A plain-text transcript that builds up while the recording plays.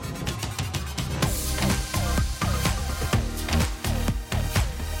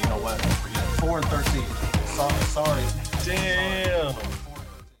4-13. Sorry. Damn.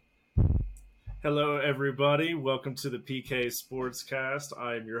 Hello, everybody. Welcome to the PK Sportscast.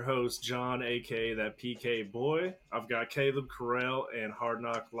 I am your host, John, aka that PK boy. I've got Caleb, Carell, and Hard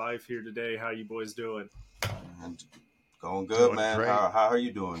Knock Life here today. How you boys doing? Going good, Doing man. great. How are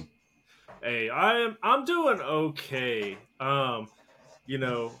you doing? Hey, I'm doing okay.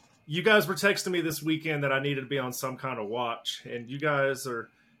 You guys were texting me this weekend that I needed to be on some kind of watch, and you guys are,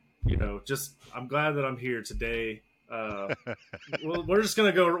 I'm glad that I'm here today. We're just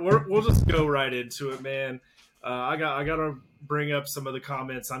gonna go. We'll just go right into it, man. I gotta bring up some of the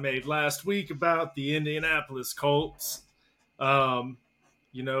comments I made last week about the Indianapolis Colts.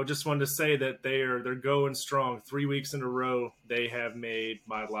 Just wanted to say that they're going strong. 3 weeks in a row, they have made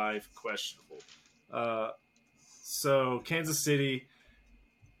my life questionable. So Kansas City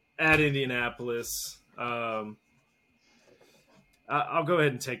at Indianapolis. I'll go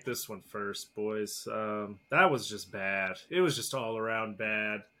ahead and take this one first, boys. That was just bad. It was just all around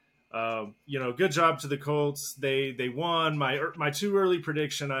bad. Good job to the Colts. They won. My too early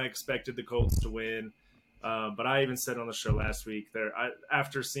prediction, I expected the Colts to win. But I even said on the show last week,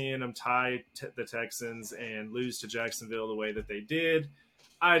 after seeing them tie the Texans and lose to Jacksonville the way that they did,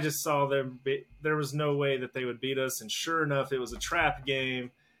 I just saw them. There was no way that they would beat us. And sure enough, it was a trap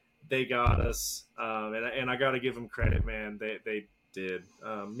game. They got us. And I got to give them credit, man. They did.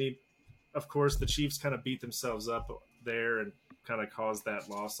 Of course, the Chiefs kind of beat themselves up there and kind of caused that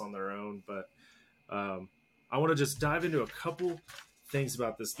loss on their own. But I want to just dive into a couple things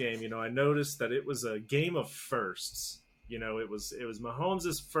about this game. I noticed that it was a game of firsts. It was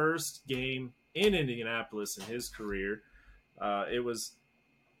Mahomes' first game in Indianapolis in his career. It was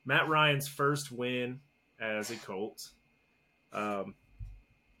Matt Ryan's first win as a Colt.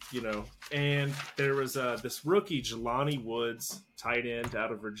 And there was this rookie, Jelani Woods, tight end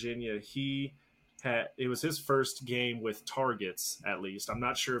out of Virginia. It was his first game with targets, at least. I'm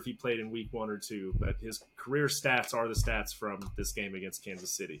not sure if he played in week 1 or 2, but his career stats are the stats from this game against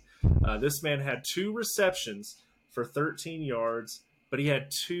Kansas City. This man had 2 receptions for 13 yards, but he had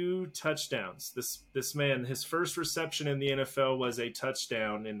 2 touchdowns. This man, his first reception in the NFL was a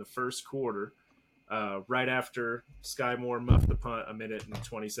touchdown in the first quarter. Right after Sky Moore muffed the punt a minute and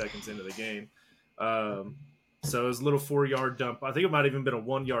 20 seconds into the game. So it was a little 4-yard dump. I think it might have even been a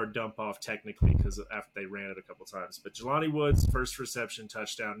 1-yard dump off technically because after they ran it a couple times. But Jelani Woods, first reception,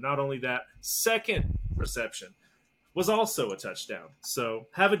 touchdown. Not only that, second reception was also a touchdown. So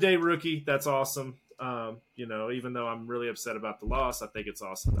have a day, rookie. That's awesome. Even though I'm really upset about the loss, I think it's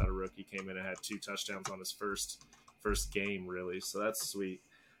awesome that a rookie came in and had 2 touchdowns on his first game, really. So that's sweet.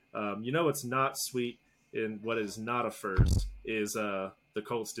 What's not sweet and what is not a first is the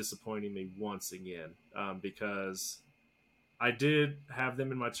Colts disappointing me once again because I did have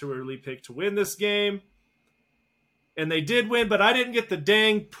them in my too early pick to win this game, and they did win, but I didn't get the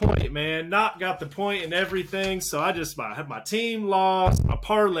dang point, man. Not got the point and everything, so I had my team lost, my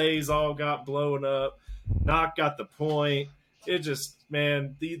parlays all got blown up, not got the point. It just,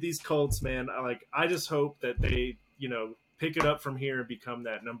 man, these Colts, man, I just hope that they, pick it up from here and become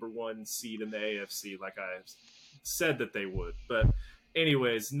that number 1 seed in the AFC like I said that they would. But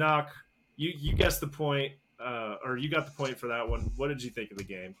anyways, Knock, you guessed the point, or you got the point for that one. What did you think of the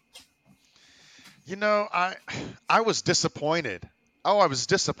game? I was disappointed. Oh, I was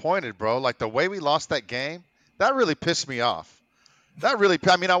disappointed, bro. Like the way we lost that game, that really pissed me off. I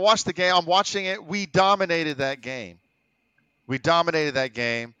watched the game. I'm watching it. We dominated that game.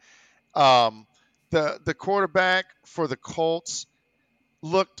 The quarterback for the Colts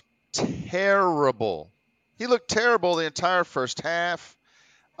looked terrible. He looked terrible the entire first half.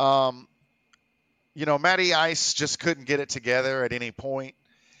 Matty Ice just couldn't get it together at any point.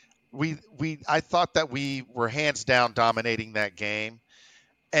 I thought that we were hands down dominating that game.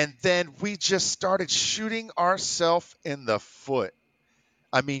 And then we just started shooting ourselves in the foot.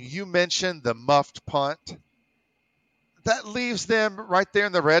 I mean, you mentioned the muffed punt. That leaves them right there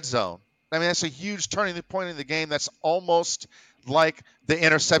in the red zone. I mean, that's a huge turning point in the game. That's almost like the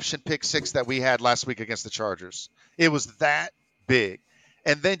interception pick 6 that we had last week against the Chargers. It was that big.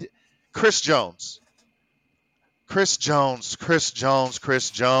 And then Chris Jones,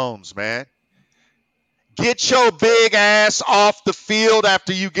 man. Get your big ass off the field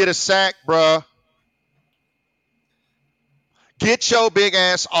after you get a sack, bruh. Get your big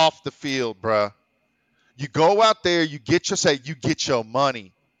ass off the field, bruh. You go out there, you get your sack, you get your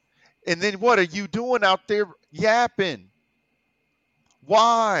money. And then what are you doing out there yapping?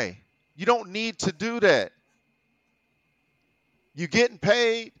 Why? You don't need to do that. You're getting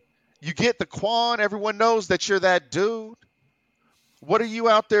paid. You get the Quan. Everyone knows that you're that dude. What are you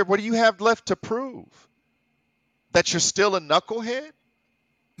out there? What do you have left to prove? That you're still a knucklehead?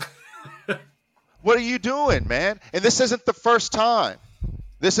 What are you doing, man? And this isn't the first time.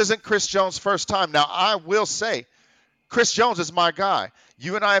 This isn't Chris Jones' first time. Now, I will say, Chris Jones is my guy.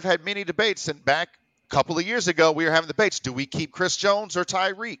 You and I have had many debates, and back a couple of years ago, we were having debates. Do we keep Chris Jones or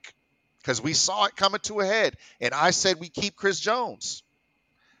Tyreek? Because we saw it coming to a head, and I said we keep Chris Jones.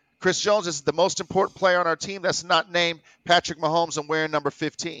 Chris Jones is the most important player on our team that's not named Patrick Mahomes and wearing number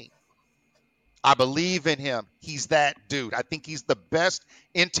 15. I believe in him. He's that dude. I think he's the best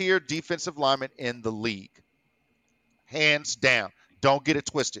interior defensive lineman in the league. Hands down. Don't get it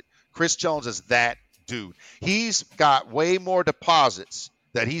twisted. Chris Jones is that dude. He's got way more deposits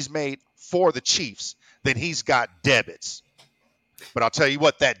that he's made for the Chiefs than he's got debits. But I'll tell you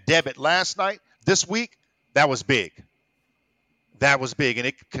what, that debit last night, this week, that was big. That was big, and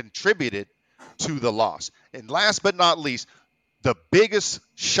it contributed to the loss. And last but not least, the biggest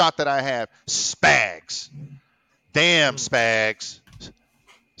shot that I have, Spags. Damn, Spags.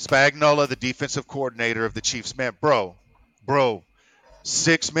 Spagnuolo, the defensive coordinator of the Chiefs. Man, bro,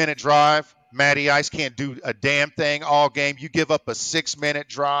 6-minute drive. Matty Ice can't do a damn thing all game. You give up a 6-minute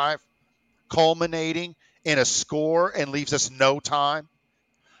drive culminating in a score and leaves us no time.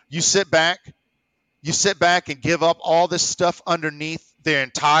 You sit back and give up all this stuff underneath their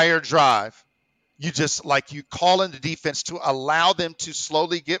entire drive. You just you call in the defense to allow them to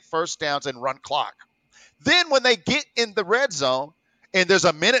slowly get first downs and run clock. Then when they get in the red zone and there's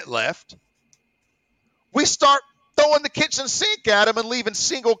a minute left, we start throwing the kitchen sink at them and leaving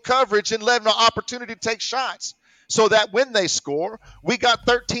single coverage and letting them an opportunity to take shots so that when they score, we got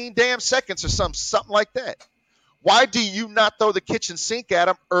 13 damn seconds or something like that. Why do you not throw the kitchen sink at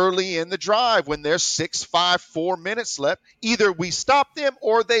them early in the drive when there's 6, 5, 4 minutes left? Either we stop them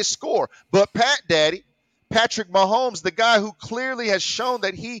or they score. But Patrick Mahomes, the guy who clearly has shown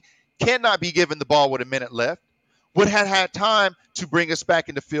that he cannot be given the ball with a minute left, would have had time to bring us back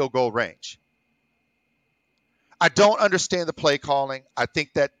into field goal range. I don't understand the play calling. I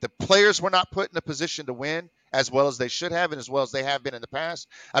think that the players were not put in a position to win as well as they should have and as well as they have been in the past.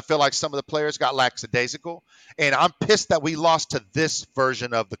 I feel like some of the players got lackadaisical, and I'm pissed that we lost to this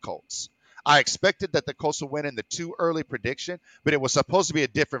version of the Colts. I expected that the Colts would win in the too early prediction, but it was supposed to be a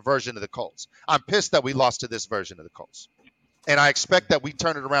different version of the Colts. I'm pissed that we lost to this version of the Colts. And I expect that we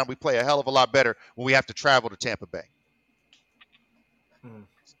turn it around. We play a hell of a lot better when we have to travel to Tampa Bay.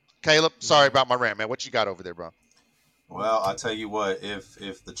 Caleb, sorry about my rant, man. What you got over there, bro? Well, I tell you what, if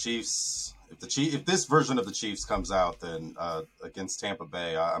this version of the Chiefs comes out, then against Tampa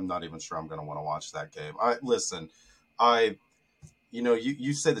Bay, I'm not even sure I'm going to want to watch that game.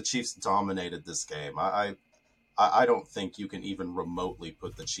 You said the Chiefs dominated this game. I don't think you can even remotely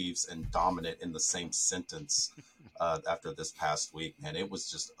put the Chiefs and dominant in the same sentence after this past week, man. It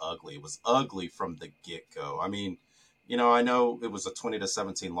was just ugly. It was ugly from the get-go. I mean, I know it was a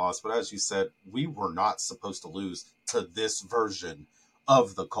 20-17 loss, but as you said, we were not supposed to lose to this version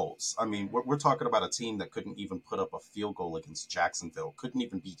of the Colts. I mean, we're talking about a team that couldn't even put up a field goal against Jacksonville, couldn't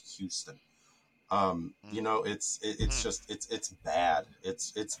even beat Houston. It's bad.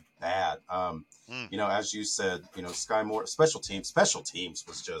 It's bad. As you said, Sky Moore, special teams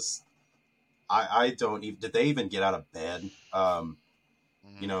was just, I don't even, did they even get out of bed?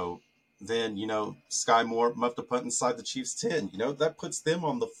 Then, Sky Moore muffed a punt inside the Chiefs 10, that puts them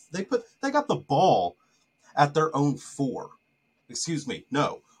on they got the ball at their own 4. Excuse me.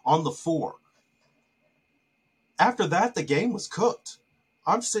 No, on the 4. After that, the game was cooked.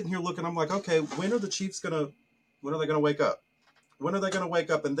 I'm sitting here looking, I'm like, okay, when are the Chiefs when are they going to wake up? When are they going to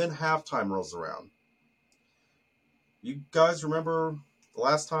wake up? And then halftime rolls around. You guys remember the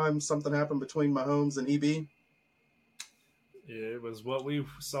last time something happened between Mahomes and EB? It was what we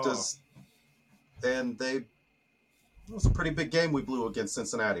saw. It was a pretty big game we blew against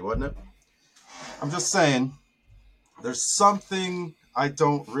Cincinnati, wasn't it? I'm just saying, there's something I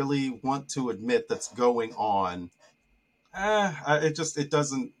don't really want to admit that's going on. It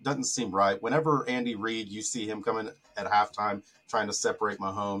doesn't seem right. Whenever Andy Reid, you see him coming at halftime trying to separate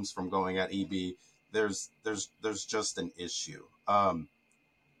Mahomes from going at EB, there's just an issue. And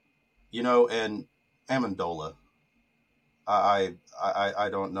Amendola, I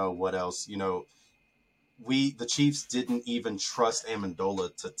don't know what else. The Chiefs didn't even trust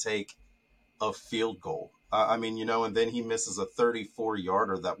Amendola to take a field goal. And then he misses a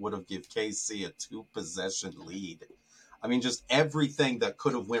 34-yarder that would have given KC a 2-possession lead. Just everything that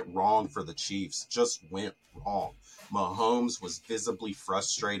could have went wrong for the Chiefs just went wrong. Mahomes was visibly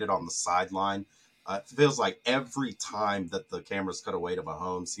frustrated on the sideline. It feels like every time that the cameras cut away to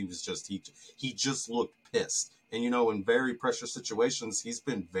Mahomes, he just looked pissed. And in very pressure situations, he's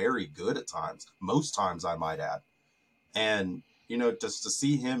been very good at times. Most times, I might add. And just to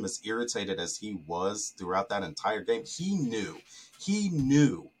see him as irritated as he was throughout that entire game, he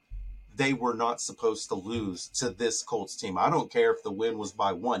knew they were not supposed to lose to this Colts team. I don't care if the win was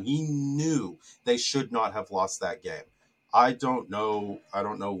by one. He knew they should not have lost that game. I don't know. I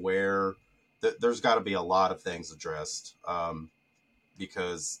don't know where. There's got to be a lot of things addressed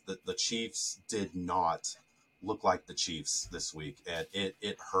because the Chiefs did not look like the Chiefs this week, and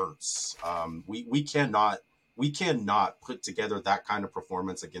it hurts. We cannot put together that kind of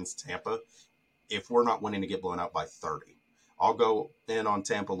performance against Tampa if we're not wanting to get blown out by 30. I'll go in on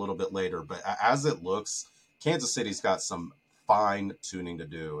Tampa a little bit later, but as it looks, Kansas City's got some fine tuning to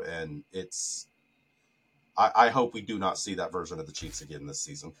do, and I hope we do not see that version of the Chiefs again this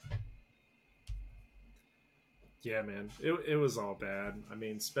season. Yeah, man, it was all bad. I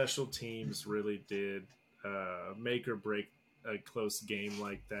mean, special teams really did make or break a close game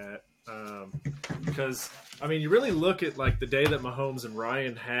like that. Because I mean, you really look at like the day that Mahomes and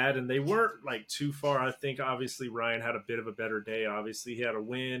Ryan had, and they weren't like too far. I think obviously Ryan had a bit of a better day. Obviously, he had a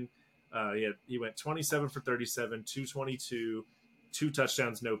win. He went 27 for 37, 222, 2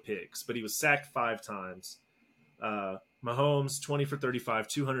 touchdowns, no picks, but he was sacked 5 times. Mahomes 20 for 35,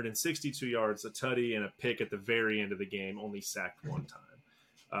 262 yards, a tutty, and a pick at the very end of the game. Only sacked 1 time.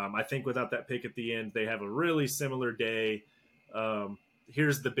 I think without that pick at the end, they have a really similar day.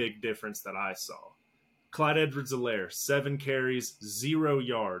 Here's the big difference that I saw. Clyde Edwards-Helaire, 7 carries, 0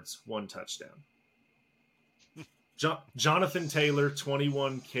 yards, 1 touchdown. Jonathan Taylor,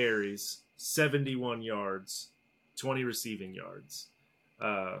 21 carries, 71 yards, 20 receiving yards.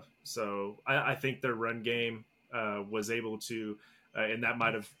 So I think their run game was able to, and that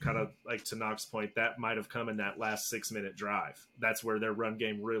might have kind of, like to Knox's point, that might have come in that last 6-minute drive. That's where their run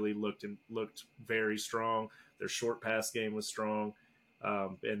game really looked very strong. Their short pass game was strong.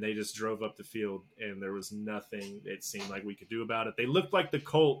 And they just drove up the field, and there was nothing it seemed like we could do about it. They looked like the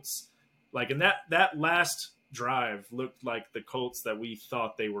Colts, like in that last drive looked like the Colts that we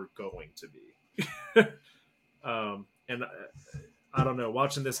thought they were going to be. And I don't know.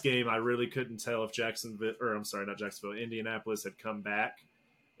 Watching this game, I really couldn't tell if Indianapolis had come back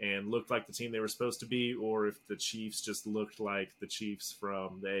and looked like the team they were supposed to be, or if the Chiefs just looked like the Chiefs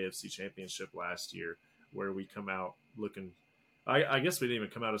from the AFC Championship last year, where we come out looking. I guess we didn't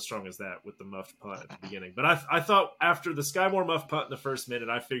even come out as strong as that with the muffed punt at the beginning. But I thought after the Sky Moore muffed punt in the first minute,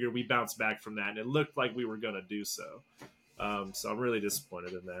 I figured we bounced back from that, and it looked like we were going to do so. So I'm really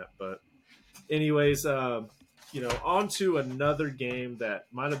disappointed in that. But anyways, on to another game that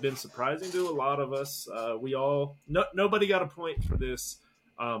might have been surprising to a lot of us. Nobody got a point for this.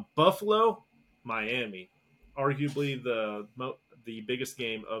 Buffalo, Miami, arguably the biggest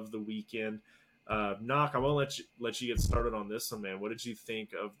game of the weekend. Knock, I won't let you get started on this one, man. What did you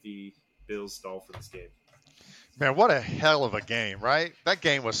think of the Bills-Dolphins game? Man, what a hell of a game, right? That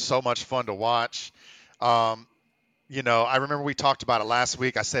game was so much fun to watch. I remember we talked about it last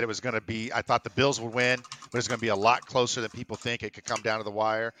week. I said I thought the Bills would win, but it's going to be a lot closer than people think. It could come down to the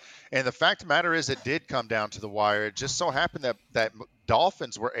wire. And the fact of the matter is it did come down to the wire. It just so happened that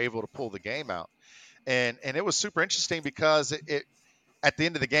Dolphins were able to pull the game out. And it was super interesting because it at the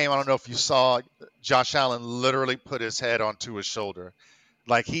end of the game, I don't know if you saw, Josh Allen literally put his head onto his shoulder.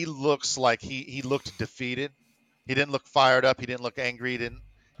 Like he looks like he looked defeated. He didn't look fired up. He didn't look angry.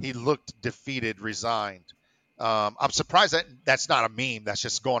 He looked defeated, resigned. I'm surprised that's not a meme that's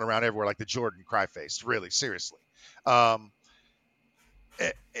just going around everywhere like the Jordan cry face. Really, seriously.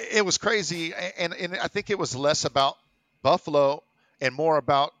 It was crazy, and I think it was less about Buffalo and more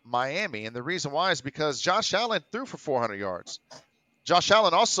about Miami. And the reason why is because Josh Allen threw for 400 yards. Josh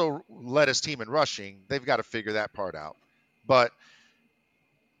Allen also led his team in rushing. They've got to figure that part out. But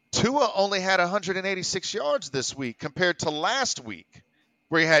Tua only had 186 yards this week compared to last week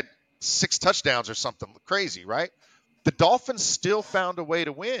where he had 6 touchdowns or something crazy, right? The Dolphins still found a way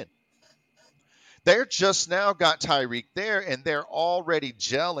to win. They're just now got Tyreek there, and they're already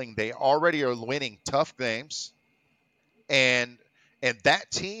gelling. They already are winning tough games. And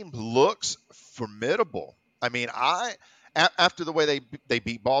that team looks formidable. I mean, after the way they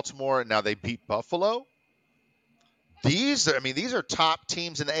beat Baltimore and now they beat Buffalo, these are top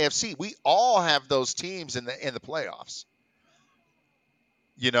teams in the AFC. We all have those teams in the playoffs.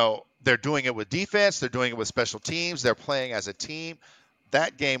 They're doing it with defense. They're doing it with special teams. They're playing as a team.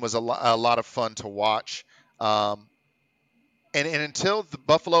 That game was a lot of fun to watch. And until the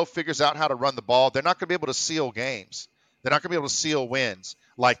Buffalo figures out how to run the ball, they're not going to be able to seal games. They're not going to be able to seal wins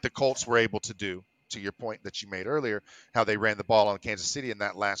like the Colts were able to do. to your point that you made earlier, how they ran the ball on Kansas City in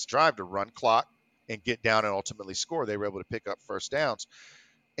that last drive to run clock and get down and ultimately score. They were able to pick up first downs.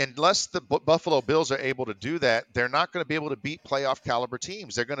 Unless the Buffalo Bills are able to do that, they're not going to be able to beat playoff caliber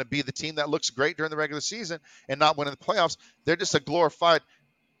teams. They're going to be the team that looks great during the regular season and not win in the playoffs. They're just a glorified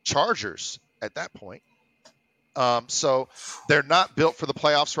Chargers at that point. So they're not built for the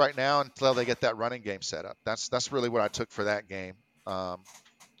playoffs right now until they get that running game set up. That's really what I took for that game.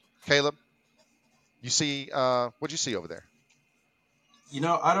 Caleb, you see, what'd you see over there?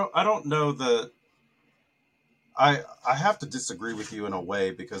 I don't know that I have to disagree with you in a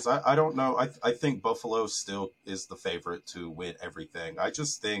way because I don't know. I think Buffalo still is the favorite to win everything. I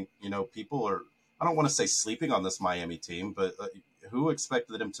just think, people are, I don't want to say sleeping on this Miami team, but who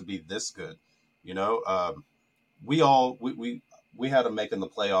expected them to be this good? You know, we had them making the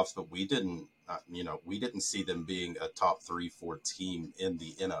playoffs, but we didn't see them being a top 3, 4 team in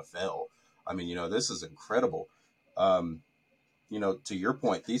the NFL. I mean, this is incredible. Um, to your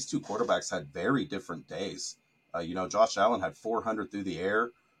point, these two quarterbacks had very different days. Josh Allen had 400 through the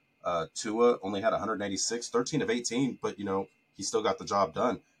air. Tua only had 186, 13 of 18, but, he still got the job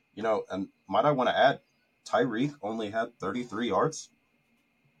done. And might I want to add, Tyreek only had 33 yards.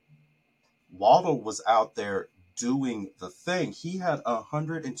 Waddle was out there doing the thing. He had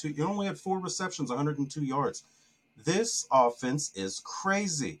 102. He only had 4 receptions, 102 yards. This offense is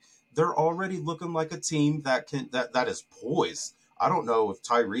crazy. They're already looking like a team that is poised. I don't know if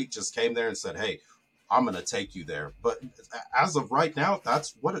Tyreek just came there and said, "Hey, I'm going to take you there." But as of right now,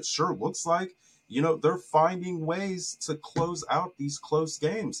 that's what it sure looks like. They're finding ways to close out these close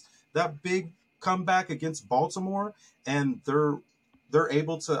games. That big comeback against Baltimore, and they're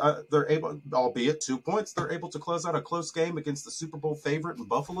able, albeit 2 points, they're able to close out a close game against the Super Bowl favorite in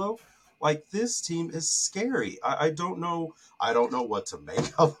Buffalo. Like, this team is scary. I don't know. I don't know what to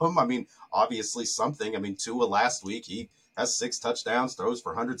make of them. I mean, obviously something. I mean, Tua last week, he has 6 touchdowns, throws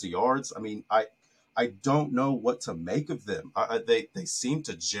for hundreds of yards. I mean, I don't know what to make of them. They seem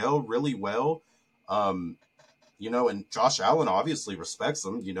to gel really well. Um, and Josh Allen obviously respects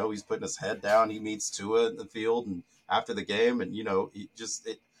him. He's putting his head down. He meets Tua in the field and after the game, and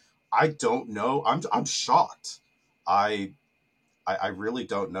I don't know. I'm shocked. I really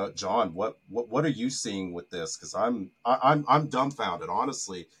don't know, John. What are you seeing with this? Because I'm dumbfounded.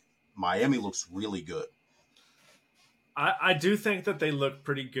 Honestly, Miami looks really good. I do think that they look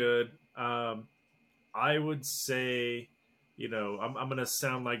pretty good. I would say, I'm going to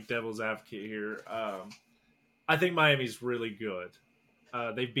sound like devil's advocate here. I think Miami's really good.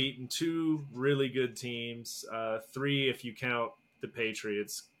 They've beaten 2 really good teams, 3 if you count the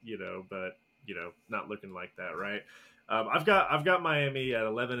Patriots, but not looking like that, right? I've got Miami at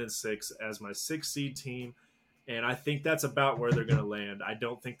 11-6 as my 6th seed team, and I think that's about where they're going to land. I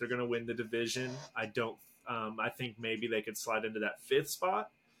don't think they're going to win the division. I don't. I think maybe they could slide into that 5th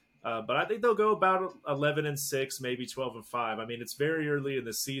spot. But I think they'll go about 11-6, maybe 12-5. I mean, it's very early in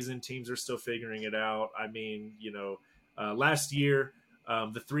the season. Teams are still figuring it out. I mean, last year,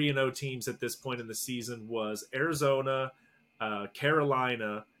 the 3-0 teams at this point in the season was Arizona,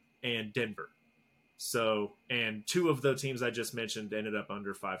 Carolina, and Denver. So, and 2 of the teams I just mentioned ended up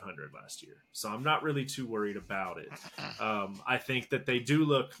under 500 last year. So I'm not really too worried about it. I think that they do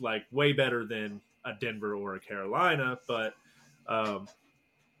look like way better than a Denver or a Carolina, but I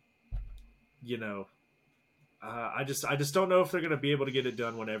just don't know if they're going to be able to get it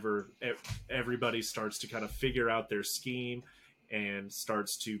done whenever everybody starts to kind of figure out their scheme and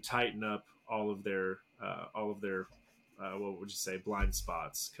starts to tighten up all of their what would you say, blind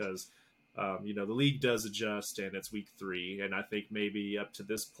spots, because the league does adjust and it's week 3, and I think maybe up to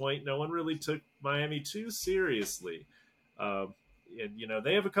this point no one really took Miami too seriously. And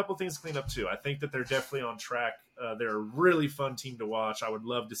they have a couple things to clean up too. I think that they're definitely on track. They're a really fun team to watch. I would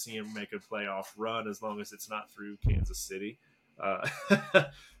love to see them make a playoff run, as long as it's not through Kansas City.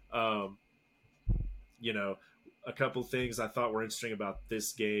 Um, a couple things I thought were interesting about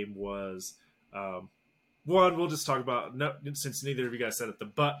this game was, one, we'll just talk about, no, since neither of you guys said it, the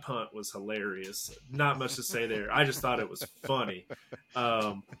butt punt was hilarious. Not much to say there. I just thought it was funny.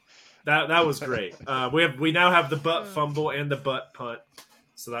 That was great. We now have the butt fumble and the butt punt,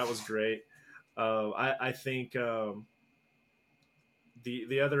 so that was great. I think the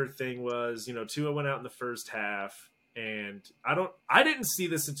other thing was, Tua went out in the first half, and I didn't see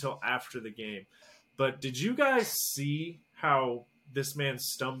this until after the game, but did you guys see how this man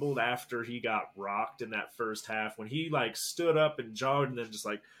stumbled after he got rocked in that first half, when he stood up and jogged and then just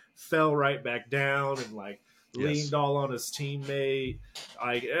fell right back down and Yes. leaned all on his teammate.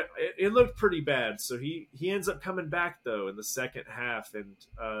 It looked pretty bad. So he ends up coming back though in the second half, and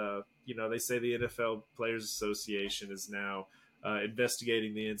they say the NFL Players Association is now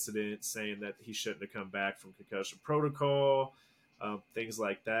investigating the incident, saying that he shouldn't have come back from concussion protocol, things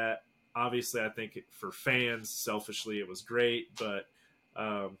like that. Obviously, I think for fans, selfishly, it was great, but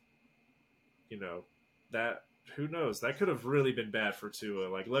um, you know that who knows, that could have really been bad for Tua.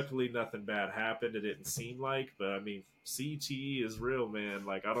 Like, luckily nothing bad happened, it didn't seem like, but I mean, CTE is real, man.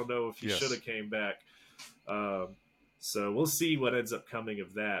 Like, I don't know if he should Yes. have came back. um, so we'll see what ends up coming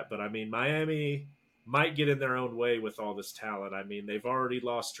of that, but I mean, Miami might get in their own way with all this talent. I mean, they've already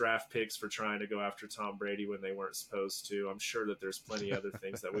lost draft picks for trying to go after Tom Brady when they weren't supposed to. I'm sure that there's plenty other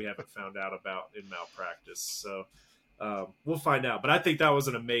things that we haven't found out about in malpractice. So we'll find out. But I think that was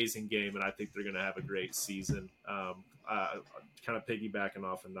an amazing game, and I think they're going to have a great season. Kind of piggybacking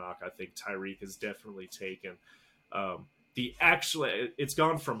off of Knock, I think Tyreek has definitely taken um, it's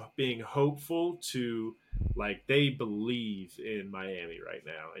gone from being hopeful to like they believe in Miami right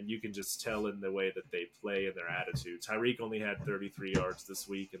now, and you can just tell in the way that they play and their attitude. Tyreek only had 33 yards this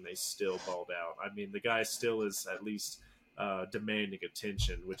week, and they still balled out. I mean, the guy still is at least demanding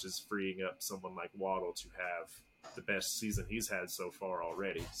attention, which is freeing up someone like Waddle to have the best season he's had so far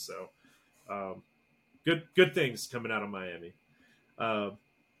already. So, good things coming out of Miami. Uh,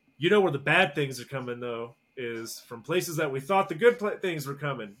 where the bad things are coming though is from places that we thought the good things were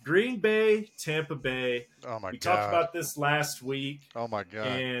coming. Green Bay, Tampa Bay. Oh my We talked God. about this last week, Oh my God.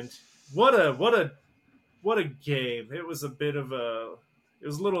 and what a game! It was it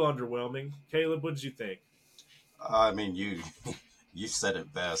was a little underwhelming. Caleb, what did you think? I mean, you said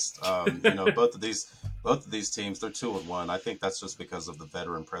it best. Both of these teams, they're 2-1. I think that's just because of the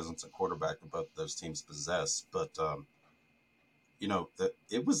veteran presence and quarterback that both of those teams possess. But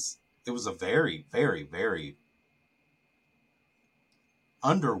it was a very, very, very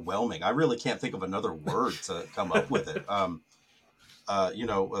underwhelming. I really can't think of another word to come up with it. Uh, you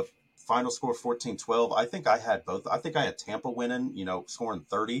know, uh, Final score 14-12. I think I had both. I think I had Tampa winning, scoring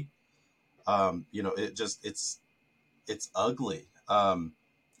 30. It's ugly.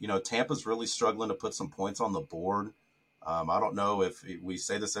 Tampa's really struggling to put some points on the board. I don't know if we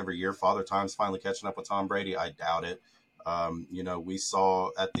say this every year. Father Time's finally catching up with Tom Brady. I doubt it. We saw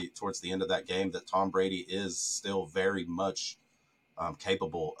towards the end of that game that Tom Brady is still very much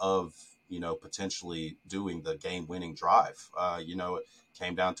capable of potentially doing the game-winning drive. It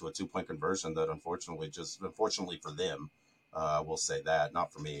came down to a 2-point conversion that unfortunately for them, we'll say that,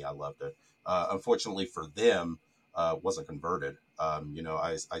 not for me. I loved it. Unfortunately for them, wasn't converted.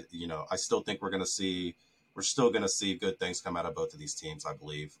 I still think we're still gonna see good things come out of both of these teams. I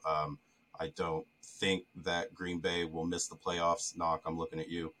believe. I don't think that Green Bay will miss the playoffs. Knock, I'm looking at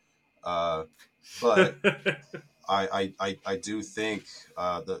you. But I do think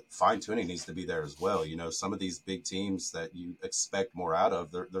the fine tuning needs to be there as well. Some of these big teams that you expect more out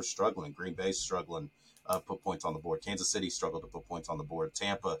of, they're struggling. Green Bay's struggling. Put points on the board. Kansas City struggled to put points on the board.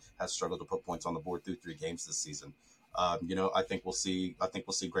 Tampa has struggled to put points on the board through 3 games this season. I think we'll see. I think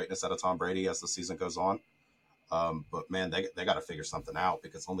we'll see greatness out of Tom Brady as the season goes on. But man, they got to figure something out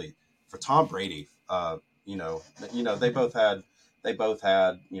because only for Tom Brady, they both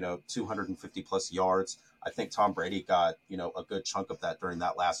had 250 plus yards. I think Tom Brady got a good chunk of that during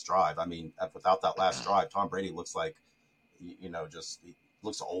that last drive. I mean, without that last drive, Tom Brady looks like just he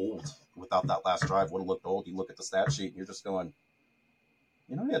looks old. Without that last drive, would have looked old. You look at the stat sheet and you're just going,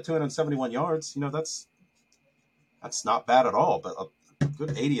 he had 271 yards. That's not bad at all. But a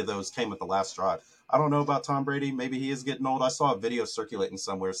good 80 of those came at the last drive. I don't know about Tom Brady. Maybe he is getting old. I saw a video circulating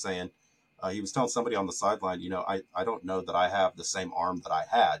somewhere saying he was telling somebody on the sideline, I don't know that I have the same arm that I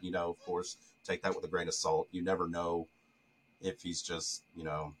had. Of course, take that with a grain of salt. You never know if he's just,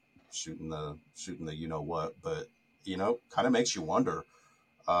 shooting the what, but kind of makes you wonder.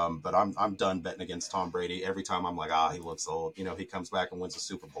 But I'm done betting against Tom Brady. Every time I'm like, he looks old. He comes back and wins a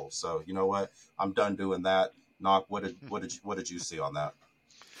Super Bowl. So you know what? I'm done doing that. Knock. What did you see on that?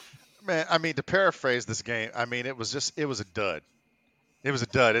 Man, I mean, to paraphrase this game, I mean, it was a dud. It was a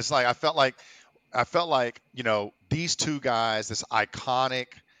dud. It's like I felt like these two guys, this iconic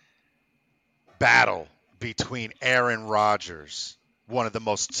battle between Aaron Rodgers, one of the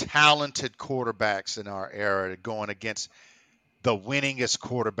most talented quarterbacks in our era, going against the winningest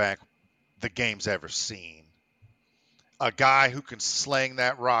quarterback the game's ever seen. A guy who can sling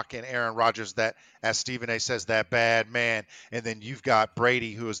that rock in Aaron Rodgers, that, as Stephen A says, that bad man. And then you've got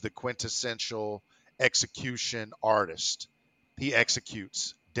Brady, who is the quintessential execution artist. He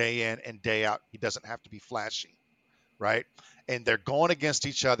executes day in and day out. He doesn't have to be flashy, right? and they're going against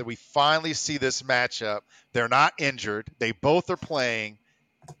each other. We finally see this matchup. They're not injured. They both are playing,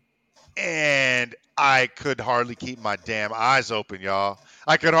 and I could hardly keep my damn eyes open, y'all.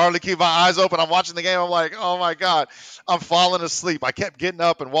 I could hardly keep my eyes open. I'm watching the game. I'm like, oh my God, I'm falling asleep. I kept getting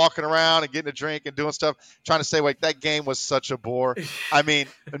up and walking around and getting a drink and doing stuff, trying to say, wait, that game was such a bore. I mean,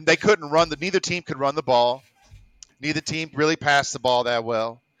 they couldn't neither team could run the ball. Neither team really passed the ball that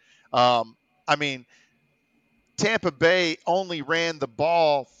well. I mean, Tampa Bay only ran the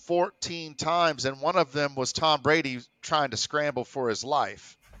ball 14 times, and one of them was Tom Brady trying to scramble for his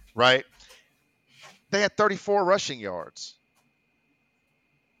life, right? They had 34 rushing yards.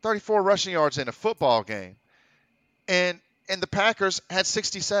 34 rushing yards in a football game. And the Packers had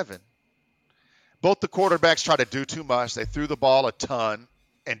 67. Both the quarterbacks tried to do too much. They threw the ball a ton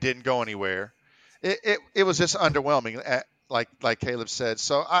and didn't go anywhere. It was just underwhelming, like Caleb said.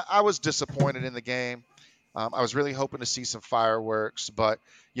 So I was disappointed in the game. I was really hoping to see some fireworks, but,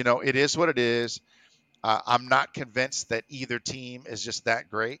 it is what it is. I'm not convinced that either team is just that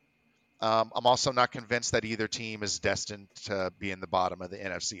great. I'm also not convinced that either team is destined to be in the bottom of the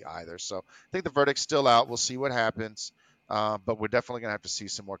NFC either. So I think the verdict's still out. We'll see what happens. But we're definitely going to have to see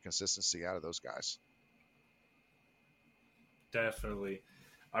some more consistency out of those guys. Definitely.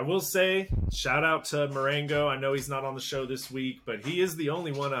 I will say, shout out to Marengo. I know he's not on the show this week, but he is the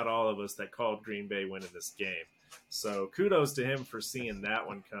only one out of all of us that called Green Bay winning this game. So kudos to him for seeing that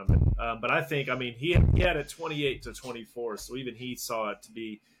one coming. But I think, he had it 28-24, so even he saw it to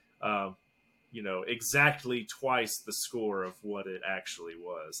be, exactly twice the score of what it actually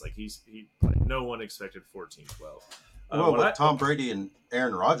was. No one expected 14-12. Well, with Tom Brady and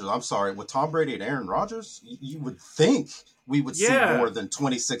Aaron Rodgers, with Tom Brady and Aaron Rodgers, you would think we would see more than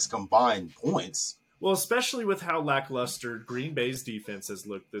 26 combined points. Well, especially with how lackluster Green Bay's defense has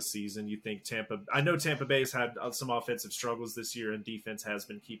looked this season, you think I know Tampa Bay's had some offensive struggles this year, and defense has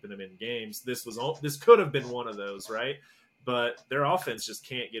been keeping them in games. This could have been one of those, right? But their offense just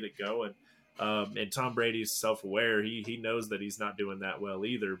can't get it going. And Tom Brady's self-aware; he knows that he's not doing that well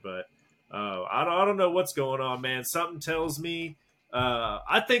either. But I don't know what's going on, man. Something tells me.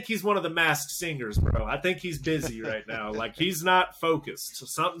 I think he's one of the masked singers, bro. I think he's busy right now. He's not focused. So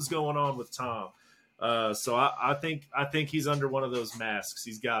something's going on with Tom. So I think he's under one of those masks.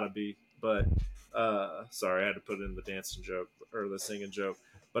 He's got to be. But sorry, I had to put in the dancing joke or the singing joke.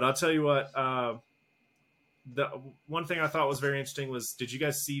 But I'll tell you what. The one thing I thought was very interesting was, did you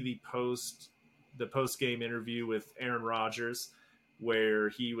guys see the post game interview with Aaron Rodgers, where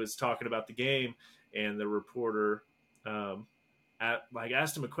he was talking about the game, and the reporter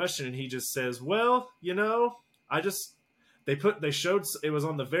asked him a question, and he just says, "Well, they showed it was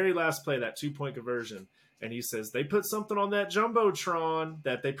on the very last play, that 2-point conversion, and he says they put something on that jumbotron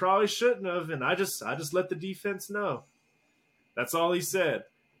that they probably shouldn't have, and I just let the defense know." That's all he said.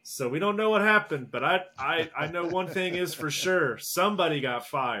 So we don't know what happened, but I know one thing is for sure: somebody got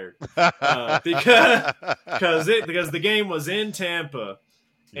fired because the game was in Tampa,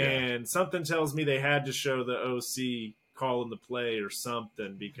 and something tells me they had to show the OC calling the play or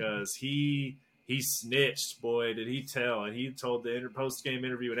something, because he snitched. Boy, did he tell! And he told the post game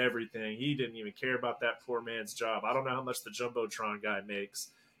interview and everything. He didn't even care about that poor man's job. I don't know how much the jumbotron guy makes,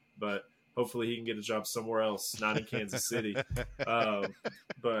 but hopefully he can get a job somewhere else, not in Kansas City.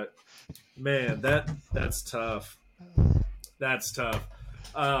 But man, that's tough. That's tough.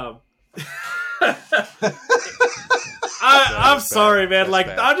 I'm sorry, man.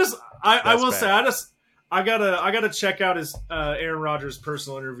 That's I will say, I gotta check out his Aaron Rodgers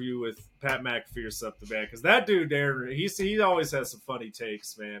personal interview with Pat McAfee or something, man, because that dude, Aaron, he always has some funny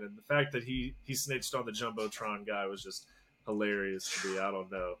takes, man, and the fact that he snitched on the jumbotron guy was just hilarious to me. I don't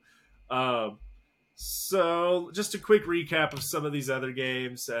know. So just a quick recap of some of these other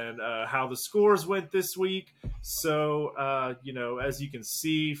games and how the scores went this week. So, as you can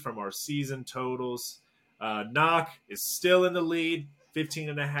see from our season totals, Knock is still in the lead,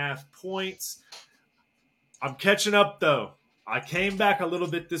 15.5 points. I'm catching up, though. I came back a little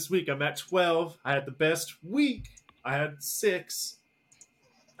bit this week. I'm at 12. I had the best week. I had 6.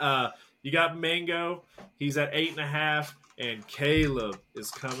 You got Mango. He's at 8.5. And Caleb is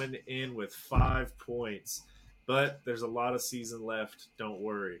coming in with 5 points. But there's a lot of season left. Don't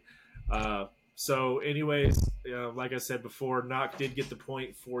worry. So anyways, like I said before, Knock did get the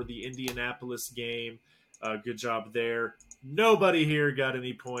point for the Indianapolis game. Good job there. Nobody here got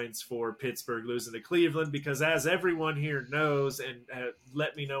any points for Pittsburgh losing to Cleveland, because as everyone here knows, and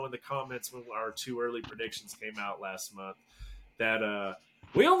let me know in the comments when our 2 early predictions came out last month, that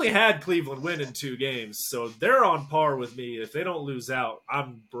We only had Cleveland win in 2 games, so they're on par with me. If they don't lose out,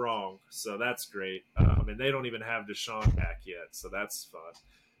 I'm wrong. So that's great. And they don't even have Deshaun back yet, so that's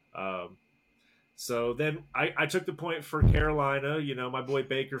fun. So then I took the point for Carolina. You know, my boy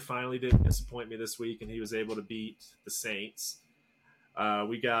Baker finally didn't disappoint me this week, and he was able to beat the Saints.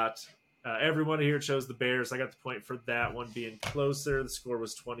 We got everyone here chose the Bears. I got the point for that one being closer. The score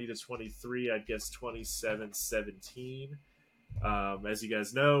was 20-23. I'd guess 27-17. As you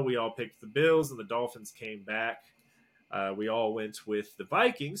guys know, we all picked the Bills, and the Dolphins came back. We all went with the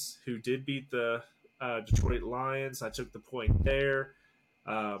Vikings, who did beat the Detroit Lions. I took the point there.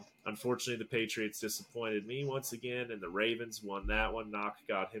 Unfortunately, the Patriots disappointed me once again, and the Ravens won that one. Knock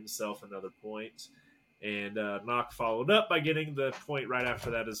got himself another point. And Knock followed up by getting the point right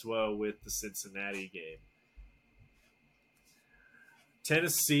after that as well with the Cincinnati game.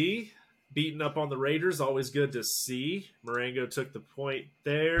 Tennessee beating up on the Raiders, always good to see. Marengo took the point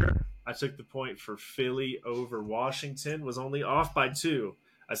there. I took the point for Philly over Washington. Was only off by 2.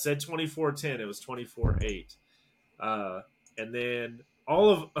 I said 24-10. It was 24-8. And then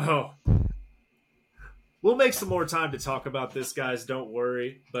we'll make some more time to talk about this, guys. Don't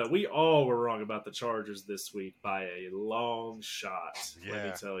worry. But we all were wrong about the Chargers this week by a long shot. Yeah, let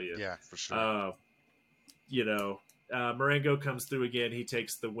me tell you. Yeah, for sure. Marengo comes through again. He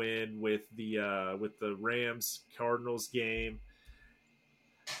takes the win with the Rams Cardinals game.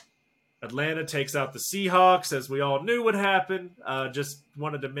 Atlanta takes out the Seahawks, as we all knew would happen. Just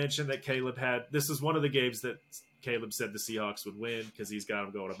wanted to mention that this is one of the games that Caleb said the Seahawks would win because he's got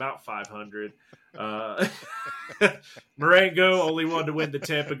them going about 500. Marengo only wanted to win the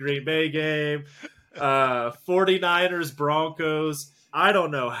Tampa Green Bay game. 49ers Broncos. I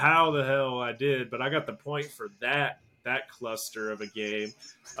don't know how the hell I did, but I got the point for that cluster of a game.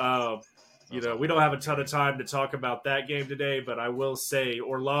 We don't have a ton of time to talk about that game today, but I will say,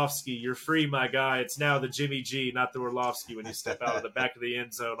 Orlovsky, you're free, my guy. It's now the Jimmy G, not the Orlovsky when you step out of the back of the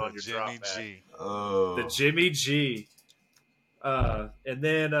end zone on your drop back. Oh. The Jimmy G. And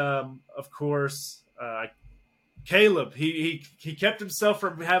then, of course, Caleb, he kept himself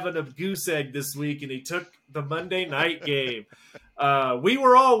from having a goose egg this week, and he took the Monday night game. We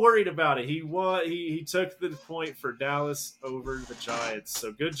were all worried about it. He took the point for Dallas over the Giants.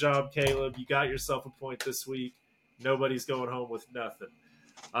 So good job, Caleb. You got yourself a point this week. Nobody's going home with nothing.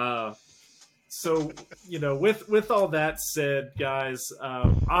 So, with all that said, guys,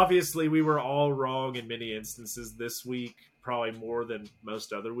 obviously we were all wrong in many instances this week, probably more than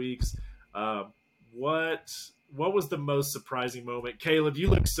most other weeks. What was the most surprising moment? Caleb, you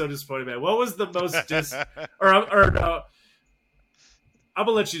look so disappointed, man. What was the most I'm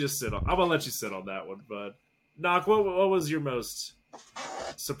gonna let you sit on that one, but Knock, what was your most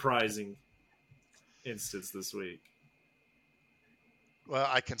surprising instance this week? Well,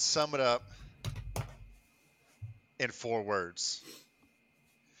 I can sum it up in 4 words.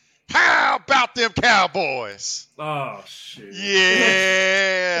 How about them Cowboys? Oh, shoot.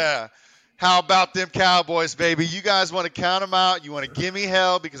 Yeah. How about them Cowboys, baby? You guys want to count them out? You want to give me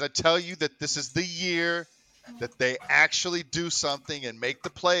hell because I tell you that this is the year that they actually do something and make the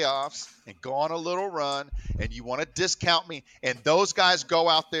playoffs and go on a little run, and you want to discount me. And those guys go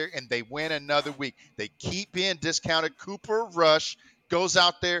out there and they win another week. They keep being discounted. Cooper Rush goes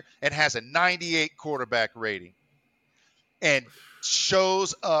out there and has a 98 quarterback rating and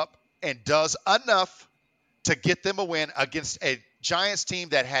shows up and does enough to get them a win against a Giants team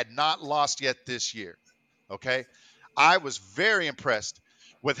that had not lost yet this year. Okay? I was very impressed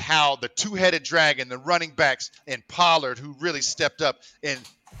with how the two-headed dragon, the running backs, and Pollard, who really stepped up, and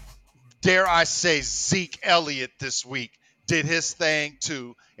dare I say Zeke Elliott this week, did his thing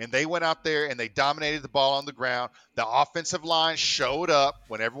too. And they went out there and they dominated the ball on the ground. The offensive line showed up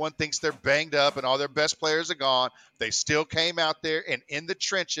when everyone thinks they're banged up and all their best players are gone. They still came out there, and in the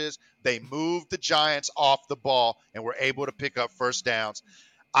trenches, they moved the Giants off the ball and were able to pick up first downs.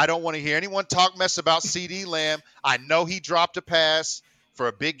 I don't want to hear anyone talk mess about CeeDee Lamb. I know he dropped a pass for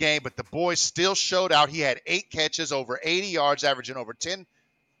a big game, but the boy still showed out. He had 8 catches, over 80 yards, averaging over 10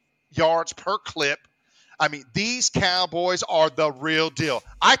 yards per clip. I mean, these Cowboys are the real deal.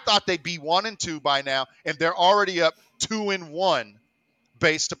 I thought they'd be 1-2 by now, and they're already up 2-1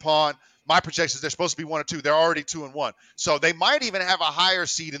 based upon my projections. They're supposed to be 1-2. They're already 2-1. So they might even have a higher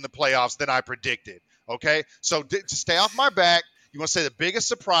seed in the playoffs than I predicted. Okay? So to stay off my back, you want to say the biggest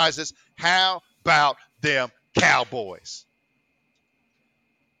surprises, how about them Cowboys?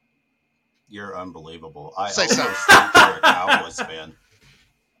 You're unbelievable. Say I almost think you're a Cowboys fan.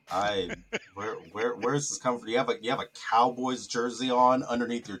 I where's this coming from? You have a Cowboys jersey on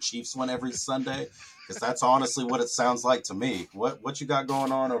underneath your Chiefs one every Sunday? Because that's honestly what it sounds like to me. What you got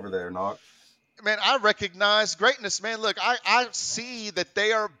going on over there, Nog? Man, I recognize greatness, man. Look, I see that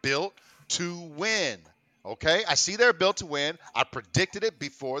they are built to win. Okay, I see they're built to win. I predicted it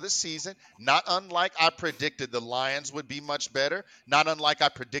before the season. Not unlike I predicted the Lions would be much better. Not unlike I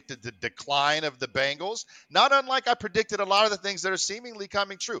predicted the decline of the Bengals. Not unlike I predicted a lot of the things that are seemingly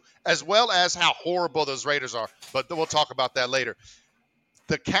coming true, as well as how horrible those Raiders are. But we'll talk about that later.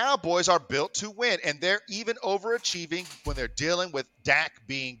 The Cowboys are built to win, and they're even overachieving when they're dealing with Dak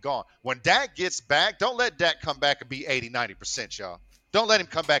being gone. When Dak gets back, don't let Dak come back and be 80, 90%, y'all. Don't let him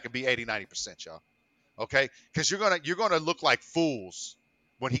come back and be 80, 90%, y'all. Okay? Because you're gonna look like fools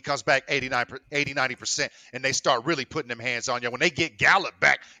when he comes back 89, 80, 90%, and they start really putting them hands on y'all. When they get Gallup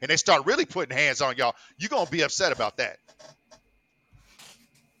back and they start really putting hands on y'all, you're going to be upset about that.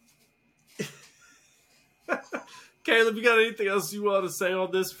 Caleb, you got anything else you want to say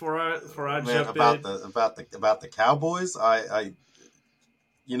on this before I Man, jump in? about the Cowboys, no,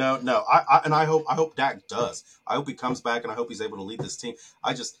 I hope Dak does. I hope he comes back, and I hope he's able to lead this team.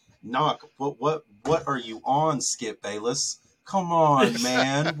 I just knock. What are you on, Skip Bayless? Come on,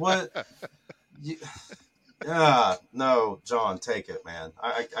 man. What? You, no, John, take it, man.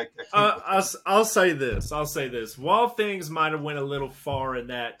 I can't. I'll say this. While things might have went a little far in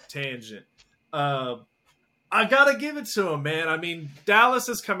that tangent, I gotta give it to him, man. I mean, Dallas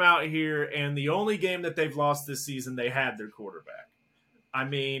has come out here, and the only game that they've lost this season, they had their quarterback. I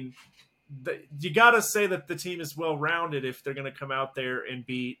mean, you gotta say that the team is well rounded if they're gonna come out there and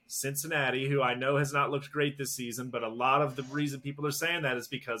beat Cincinnati, who I know has not looked great this season, but a lot of the reason people are saying that is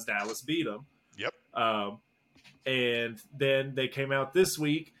because Dallas beat them. Yep. And then they came out this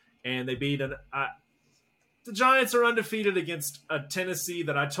week and they beat the Giants are undefeated against a Tennessee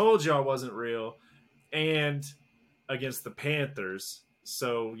that I told y'all wasn't real, and against the Panthers.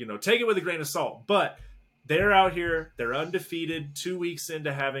 So, take it with a grain of salt. But they're out here. They're undefeated 2 weeks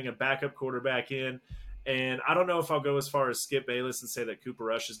into having a backup quarterback in. And I don't know if I'll go as far as Skip Bayless and say that Cooper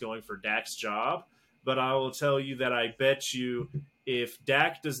Rush is going for Dak's job. But I will tell you that I bet you if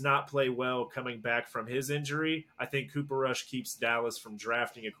Dak does not play well coming back from his injury, I think Cooper Rush keeps Dallas from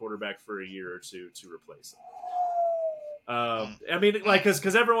drafting a quarterback for a year or two to replace him. I mean, like,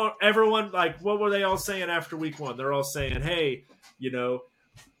 because everyone, like, what were they all saying after week one? They're all saying, hey,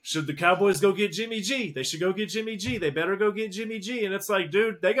 should the Cowboys go get Jimmy G? They should go get Jimmy G. They better go get Jimmy G. And it's like,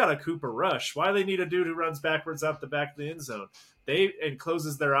 dude, they got a Cooper Rush. Why do they need a dude who runs backwards out the back of the end zone? And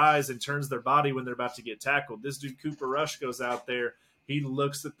closes their eyes and turns their body when they're about to get tackled. This dude, Cooper Rush, goes out there. He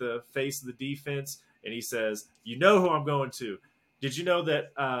looks at the face of the defense, and he says, you know who I'm going to. Did you know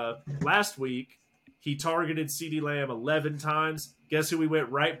that last week he targeted CeeDee Lamb 11 times? Guess who we went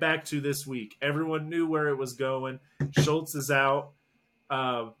right back to this week? Everyone knew where it was going. Schultz is out.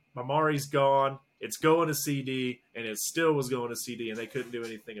 Mamari's gone. It's going to CD, and it still was going to CD, and they couldn't do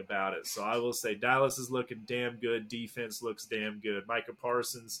anything about it. So I will say Dallas is looking damn good. Defense looks damn good. Micah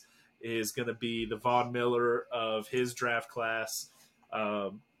Parsons is going to be the Von Miller of his draft class.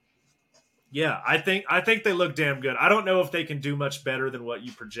 Yeah, I think they look damn good. I don't know if they can do much better than what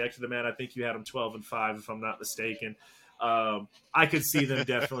you projected them at. I think you had them 12-5, if I'm not mistaken. I could see them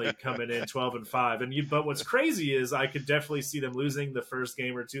definitely coming in 12-5. But what's crazy is I could definitely see them losing the first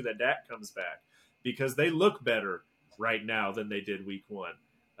game or two that Dak comes back, because they look better right now than they did week one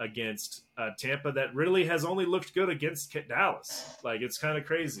against Tampa that really has only looked good against Dallas. Like, it's kind of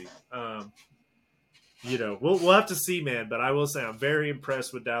crazy. We'll have to see, man. But I will say I'm very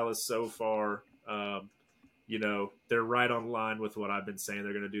impressed with Dallas so far. They're right on line with what I've been saying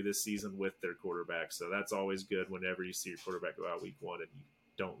they're going to do this season with their quarterback. So that's always good whenever you see your quarterback go out week one and you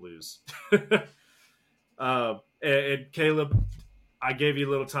don't lose. And Caleb, I gave you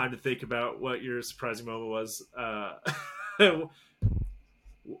a little time to think about what your surprising moment was.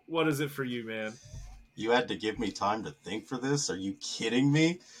 What is it for you, man? You had to give me time to think for this? Are you kidding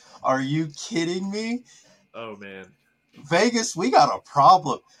me? Oh, man. Vegas, we got a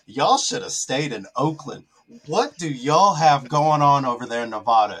problem. Y'all should have stayed in Oakland. What do y'all have going on over there in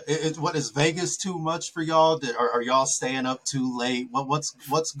Nevada? What is Vegas too much for y'all? Are y'all staying up too late?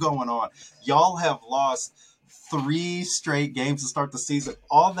 What's going on? Y'all have lost 3 straight games to start the season.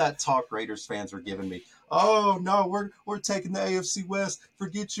 All that talk Raiders fans were giving me. Oh no, we're taking the AFC West.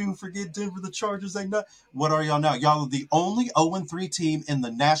 Forget Denver, the Chargers. What are y'all now? Y'all are the only 0-3 team in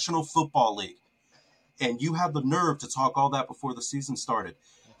the National Football League. And you have the nerve to talk all that before the season started.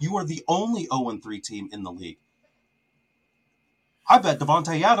 You are the only 0-3 team in the league. I bet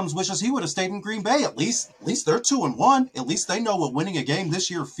Devontae Adams wishes he would have stayed in Green Bay. At least they're 2-1. At least they know what winning a game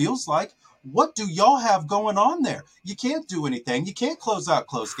this year feels like. What do y'all have going on there? You can't do anything. You can't close out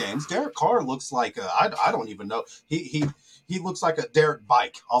close games. Derek Carr looks like I don't even know. He looks like a Derek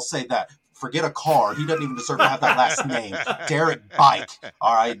Bike. I'll say that. Forget a car. He doesn't even deserve to have that last name. Derek Bike.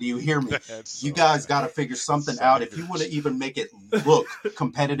 All right, do you hear me? That's You so guys funny. got to figure something out. If you want to even make it look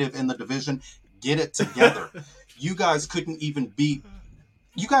competitive in the division, get it together. You guys couldn't even beat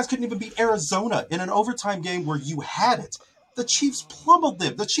Arizona in an overtime game where you had it. The Chiefs pummeled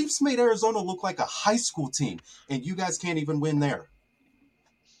them. The Chiefs made Arizona look like a high school team, and you guys can't even win there.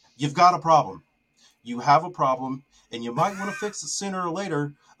 You've got a problem. You have a problem, and you might want to fix it sooner or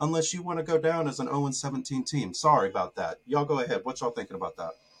later, unless you want to go down as an 0-17 team. Sorry about that. Y'all go ahead. What y'all thinking about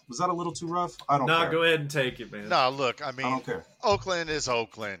that? Was that a little too rough? I don't Nah, care. go ahead and take it, man. No, look, I I mean, don't care. Oakland is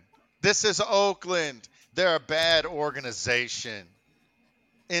Oakland. This is Oakland. They're a bad organization.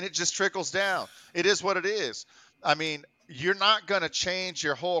 And it just trickles down. It is what it is. I mean, you're not going to change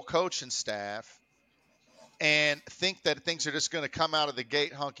your whole coaching staff and think that things are just going to come out of the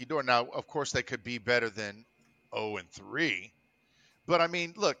gate hunky dory. Now, of course, they could be better than 0-3. But I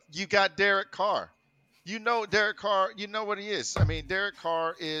mean, look, you got Derek Carr. You know Derek Carr, you know what he is. I mean, Derek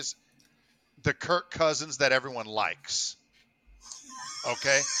Carr is the Kirk Cousins that everyone likes.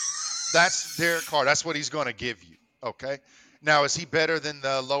 Okay? That's Derek Carr. That's what he's going to give you. Okay? Now, is he better than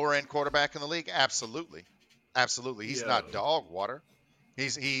the lower end quarterback in the league? Absolutely. Absolutely. He's Yeah. not dog water.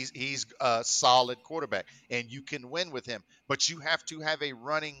 He's a solid quarterback, and you can win with him. But you have to have a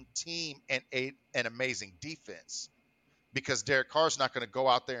running team and an amazing defense, because Derek Carr's not going to go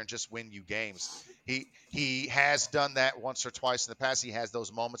out there and just win you games. He has done that once or twice in the past. He has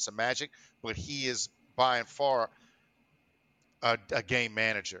those moments of magic, but he is by and far a game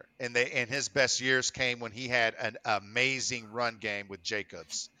manager. And his best years came when he had an amazing run game with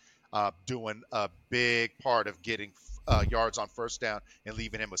Jacobs, doing a big part of getting yards on first down and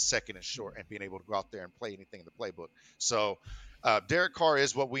leaving him a second and short and being able to go out there and play anything in the playbook. So Derek Carr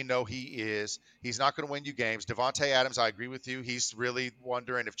is what we know he is. He's not going to win you games. Devontae Adams, I agree with you. He's really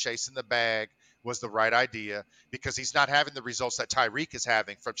wondering if chasing the bag was the right idea, because he's not having the results that Tyreek is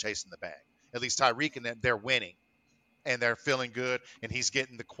having from chasing the bag. At least Tyreek and them, they're winning and they're feeling good, and he's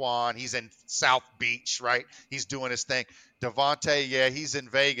getting the Quan. He's in South Beach, right? He's doing his thing. Devontae, yeah, he's in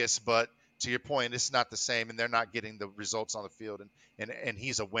Vegas, but to your point, it's not the same, and they're not getting the results on the field. And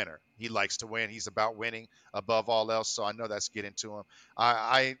he's a winner. He likes to win. He's about winning above all else, so I know that's getting to him.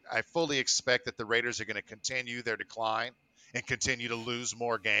 I fully expect that the Raiders are going to continue their decline and continue to lose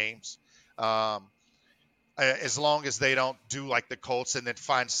more games. As long as they don't do like the Colts and then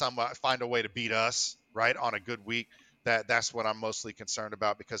find a way to beat us, right, on a good week. That's what I'm mostly concerned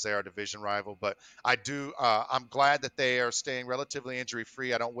about, because they are a division rival. But I'm glad that they are staying relatively injury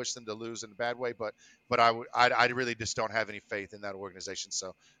free. I don't wish them to lose in a bad way, but I really just don't have any faith in that organization.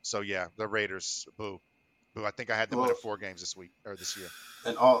 So yeah, the Raiders, boo. I think I had them winning 4 games this week or this year.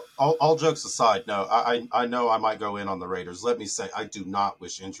 And all jokes aside, no, I know I might go in on the Raiders. Let me say, I do not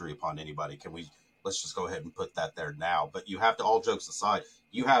wish injury upon anybody. Let's just go ahead and put that there now. But you have to, all jokes aside,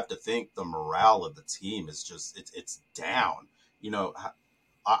 you have to think the morale of the team is just, it's down. You know,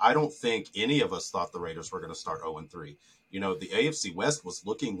 I don't think any of us thought the Raiders were going to start 0-3. You know, the AFC West was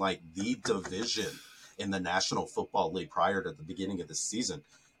looking like the division in the National Football League prior to the beginning of the season.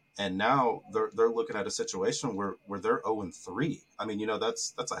 And now they're looking at a situation where they're 0-3. I mean, you know,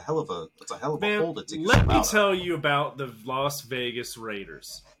 that's a hell of a Man, hole to take. let me tell you about the Las Vegas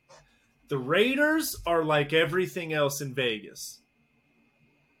Raiders. The Raiders are like everything else in Vegas.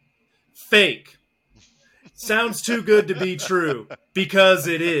 Fake. Sounds too good to be true, because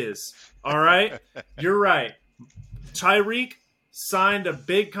it is. All right? You're right. Tyreek signed a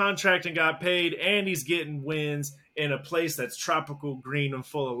big contract and got paid, and he's getting wins in a place that's tropical, green, and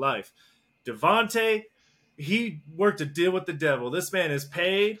full of life. Devontae, he worked a deal with the devil. This man is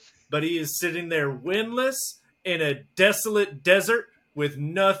paid, but he is sitting there winless in a desolate desert with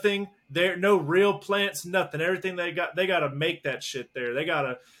nothing there, no real plants, nothing. Everything they got to make that shit there. They got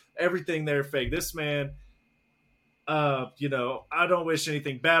to everything there fake. This man, you know, I don't wish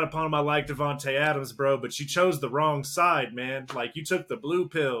anything bad upon him. I like Devontae Adams, bro, but you chose the wrong side, man. Like, you took the blue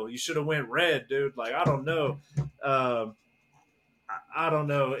pill. You should have went red, dude. Like, I don't know. I don't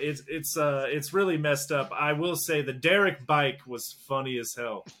know. It's really messed up. I will say the Derek Bike was funny as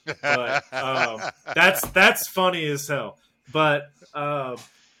hell, but that's funny as hell. But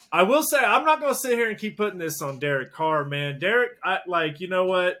I will say I'm not going to sit here and keep putting this on Derek Carr, man. Derek, you know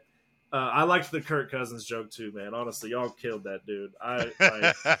what? I liked the Kirk Cousins joke too, man. Honestly, y'all killed that dude. I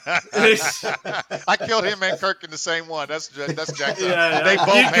killed him and Kirk in the same one. That's jacked up. Yeah, They both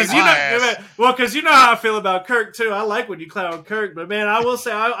hate my ass. Well, because you know how I feel about Kirk too. I like when you clown Kirk, but man, I will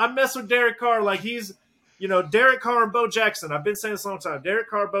say I mess with Derek Carr like he's, Derek Carr and Bo Jackson. I've been saying this a long time. Derek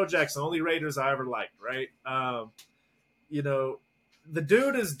Carr, Bo Jackson, only Raiders I ever liked, right? The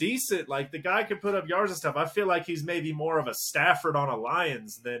dude is decent. Like the guy can put up yards and stuff. I feel like he's maybe more of a Stafford on a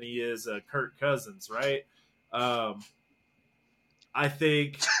Lions than he is a Kirk Cousins, right? I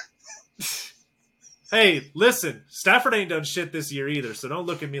think. Hey, listen, Stafford ain't done shit this year either, so don't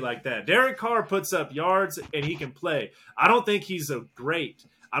look at me like that. Derek Carr puts up yards and he can play. I don't think he's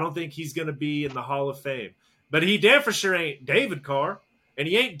I don't think he's going to be in the Hall of Fame. But he damn for sure ain't David Carr, and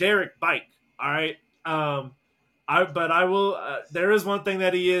he ain't Derek Bike, all right? I will. There is one thing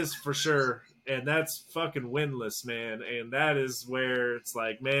that he is for sure, and that's fucking winless, man. And that is where it's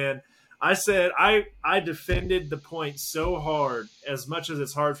like, man, I said I defended the point so hard, as much as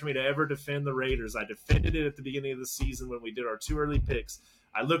it's hard for me to ever defend the Raiders. I defended it at the beginning of the season when we did our 2 early picks.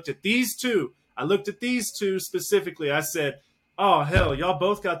 I looked at these two. Specifically. I said, "Oh hell, y'all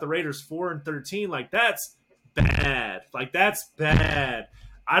both got the Raiders 4-13. Like that's bad.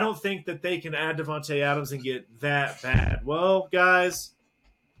 I don't think that they can add Devontae Adams and get that bad." Well, guys,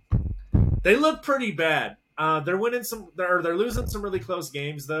 they look pretty bad. They're losing some really close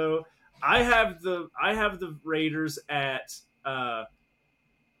games though. I have the Raiders at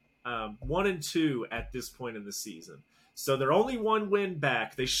 1-2 at this point in the season. So they're only 1 win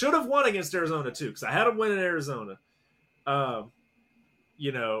back. They should have won against Arizona too, because I had them win in Arizona.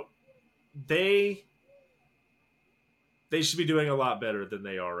 They should be doing a lot better than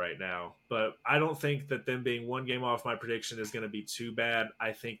they are right now. But I don't think that them being 1 game off my prediction is going to be too bad.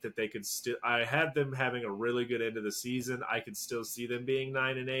 I think that they could still. I had them having a really good end of the season. I could still see them being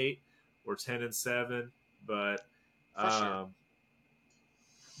 9-8 or 10-7. But, sure.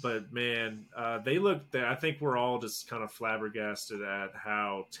 But man, they look. I think we're all just kind of flabbergasted at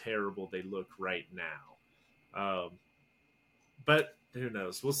how terrible they look right now. But who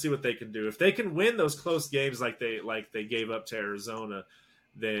knows? We'll see what they can do. If they can win those close games like they gave up to Arizona,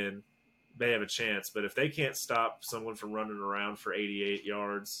 then they have a chance. But if they can't stop someone from running around for 88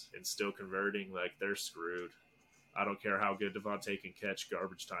 yards and still converting, like they're screwed. I don't care how good Devontae can catch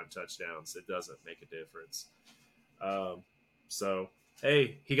garbage time touchdowns. It doesn't make a difference. So,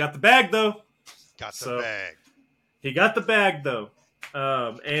 hey, he got the bag, though. He got the bag, though.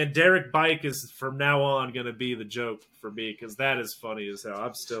 And Derek Bike is from now on going to be the joke for me because that is funny as hell.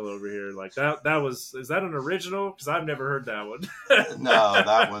 I'm still over here like that. Is that an original? Because I've never heard that one. No,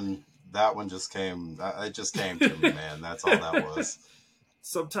 that one just came. It just came to me, man. That's all that was.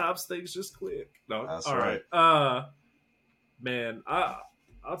 Sometimes things just click. No, that's all right. Man,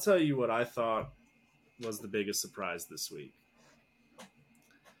 I'll tell you what I thought was the biggest surprise this week.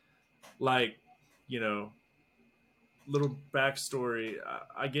 Like, little backstory.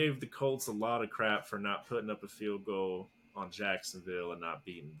 I gave the Colts a lot of crap for not putting up a field goal on Jacksonville and not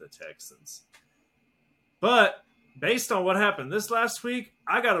beating the Texans. But based on what happened this last week,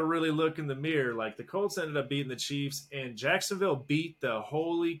 I got to really look in the mirror. Like the Colts ended up beating the Chiefs and Jacksonville beat the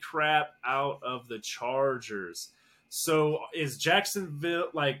holy crap out of the Chargers. So is Jacksonville,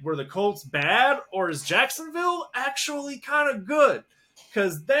 were the Colts bad or is Jacksonville actually kind of good?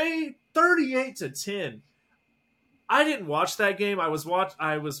 Because they 38-10. I didn't watch that game. I was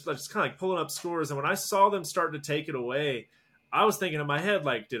just kind of pulling up scores, and when I saw them start to take it away, I was thinking in my head,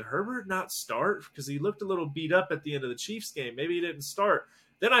 did Herbert not start? Because he looked a little beat up at the end of the Chiefs game. Maybe he didn't start.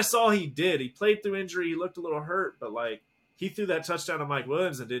 Then I saw he did. He played through injury. He looked a little hurt, but he threw that touchdown to Mike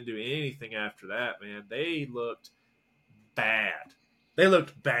Williams and didn't do anything after that, man. They looked bad.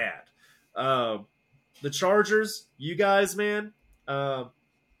 The Chargers, you guys, man,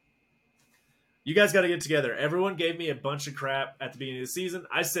 you guys got to get together. Everyone gave me a bunch of crap at the beginning of the season.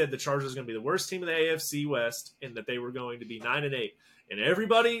 I said the Chargers are going to be the worst team in the AFC West and that they were going to be 9-8. And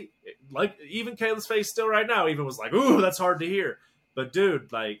everybody, even Caleb's face still right now, even was like, ooh, that's hard to hear. But,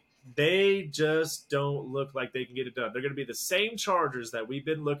 dude, they just don't look like they can get it done. They're going to be the same Chargers that we've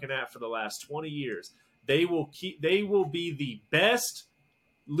been looking at for the last 20 years. They will be the best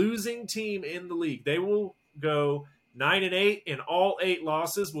losing team in the league. They will go 9-8, and all 8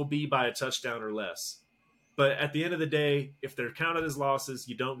 losses will be by a touchdown or less. But at the end of the day, if they're counted as losses,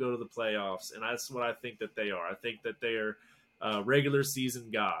 you don't go to the playoffs, and that's what I think that they are. I think that they are regular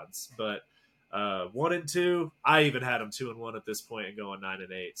season gods. But 1-2, I even had them 2-1 at this point and going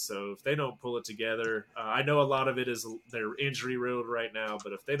 9-8. So if they don't pull it together, I know a lot of it is they're injury riddled right now.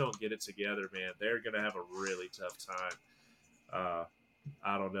 But if they don't get it together, man, they're going to have a really tough time.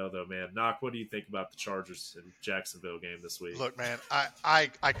 I don't know though, man. Knock, what do you think about the Chargers and Jacksonville game this week? Look, man, I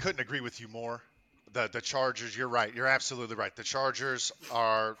couldn't agree with you more. The Chargers, you're right. You're absolutely right. The Chargers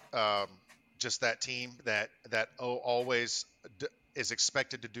are just that team that always is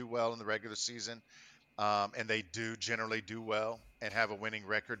expected to do well in the regular season, and they do generally do well and have a winning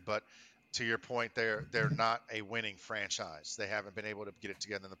record. But to your point, they're not a winning franchise. They haven't been able to get it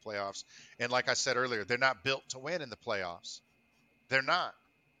together in the playoffs. And like I said earlier, they're not built to win in the playoffs. They're not.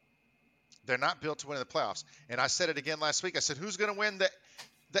 They're not built to win in the playoffs. And I said it again last week. I said, who's going to win the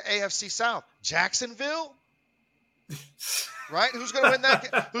AFC South? Jacksonville? Right? Who's going to win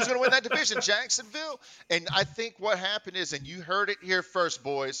that? Who's going to win that division? Jacksonville. And I think what happened is, and you heard it here first,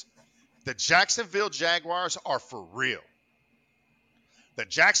 boys, the Jacksonville Jaguars are for real. The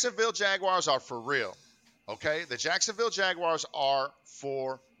Jacksonville Jaguars are for real. Okay? The Jacksonville Jaguars are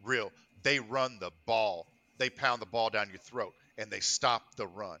for real. They run the ball. They pound the ball down your throat, and they stop the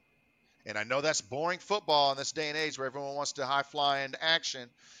run. And I know that's boring football in this day and age where everyone wants to high fly into action.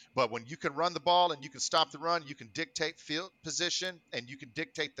 But when you can run the ball and you can stop the run, you can dictate field position and you can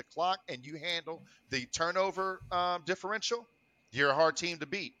dictate the clock and you handle the turnover differential, you're a hard team to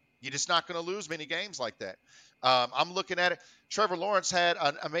beat. You're just not going to lose many games like that. I'm looking at it. Trevor Lawrence had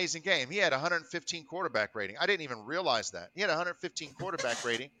an amazing game. He had 115 quarterback rating. I didn't even realize that. He had 115 quarterback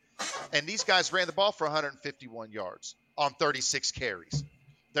rating. And these guys ran the ball for 151 yards on 36 carries.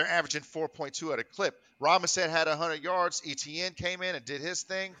 They're averaging 4.2 at a clip. Robinson had 100 yards. Etienne came in and did his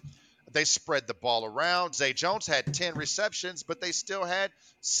thing. They spread the ball around. Zay Jones had 10 receptions, but they still had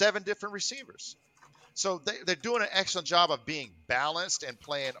 7 different receivers. So they're doing an excellent job of being balanced and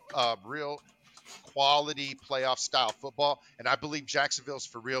playing real quality playoff style football. And I believe Jacksonville's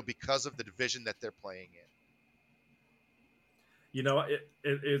for real because of the division that they're playing in. You know,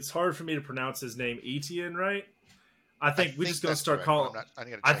 it's hard for me to pronounce his name, Etienne, right? I think we're just going to start calling.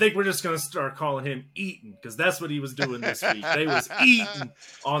 I think we're just going to start calling him Eaton because that's what he was doing this week. They was eating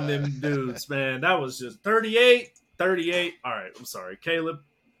on them dudes, man. That was just 38. All right, I'm sorry, Caleb.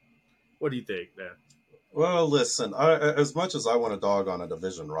 What do you think, man? Well, listen, as much as I want to dog on a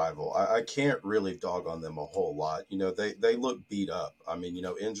division rival, I can't really dog on them a whole lot. You know, they look beat up. I mean, you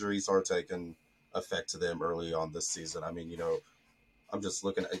know, injuries are taking effect to them early on this season. I mean, you know, I'm just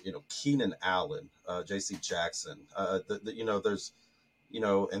looking at, you know, Keenan Allen, J.C. Jackson, you know, there's, you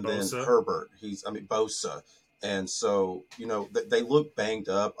know, and Bosa. then Herbert, Bosa. And so, you know, they look banged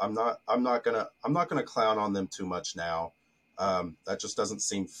up. I'm not gonna clown on them too much now. That just doesn't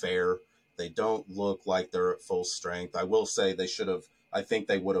seem fair. They don't look like they're at full strength. I will say I think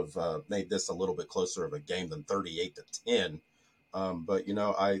they would have made this a little bit closer of a game than 38-10. But you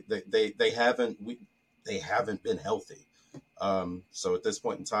know, they haven't been healthy. So at this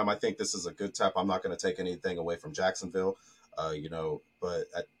point in time, I think this is a good tap. I'm not going to take anything away from Jacksonville, you know, but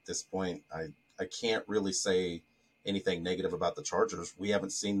at this point, I can't really say anything negative about the Chargers. We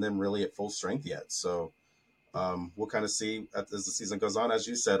haven't seen them really at full strength yet. So we'll kind of see as the season goes on. As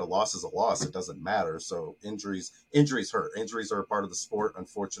you said, a loss is a loss. It doesn't matter. So injuries hurt. Injuries are a part of the sport.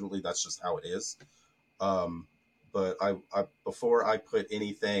 Unfortunately, that's just how it is. But I before I put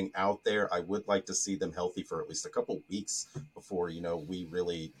anything out there, I would like to see them healthy for at least a couple weeks before, you know, we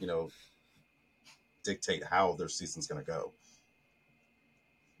really, you know, dictate how their season's going to go.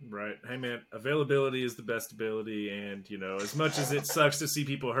 Right. Hey, man, availability is the best ability. And, you know, as much as it sucks to see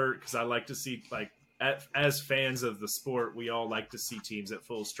people hurt, because I like to see, like, as fans of the sport, we all like to see teams at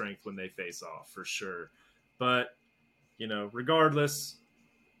full strength when they face off, for sure. But, you know, regardless,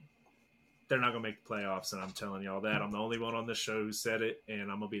 they're not going to make the playoffs, and I'm telling y'all that. I'm the only one on this show who said it, and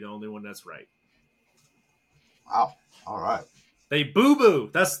I'm going to be the only one that's right. Wow. All right. They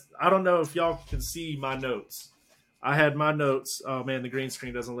boo-boo. I don't know if y'all can see my notes. I had my notes. Oh, man, the green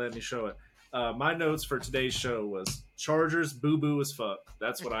screen doesn't let me show it. My notes for today's show was Chargers boo-boo as fuck.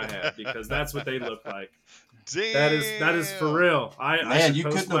 That's what I had because that's what they look like. Damn. That is for real. I should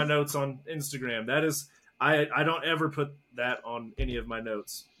post my notes on Instagram. That is I don't ever put that on any of my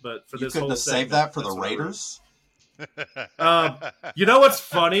notes, but for this whole segment, save that for the Raiders. You know what's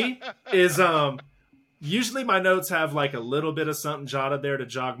funny is usually my notes have like a little bit of something jotted there to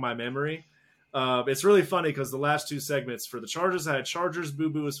jog my memory. It's really funny because the last 2 segments for the Chargers, I had Chargers boo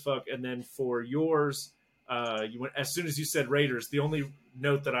boo as fuck, and then for yours, you went as soon as you said Raiders. The only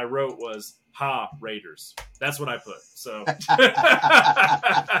note that I wrote was "Ha Raiders." That's what I put. So.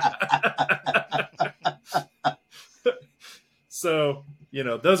 So, you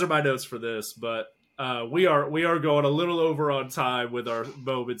know, those are my notes for this, but we are going a little over on time with our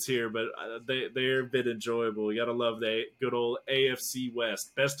moments here, but they've been enjoyable. You got to love the good old AFC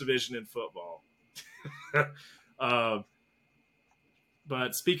West, best division in football.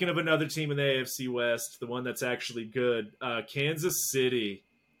 But speaking of another team in the AFC West, the one that's actually good, Kansas City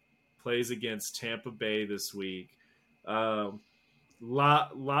plays against Tampa Bay this week. Um,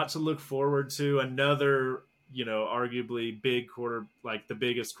 lot to look forward to. Another, arguably big like the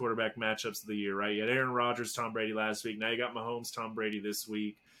biggest quarterback matchups of the year, right? You had Aaron Rodgers, Tom Brady last week. Now you got Mahomes, Tom Brady this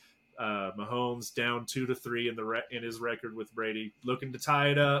week. Mahomes down 2-3 in his record with Brady, looking to tie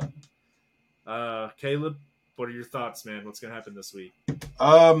it up. Caleb, what are your thoughts, man? What's going to happen this week?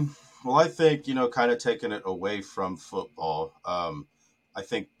 Well, I think, kind of taking it away from football. I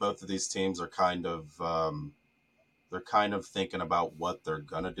think both of these teams are they're kind of thinking about what they're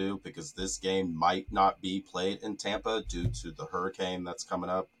going to do because this game might not be played in Tampa due to the hurricane that's coming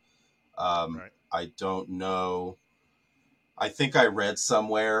up. Right. I don't know. I think I read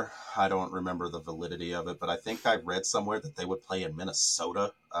somewhere, I don't remember the validity of it, but I think I read somewhere that they would play in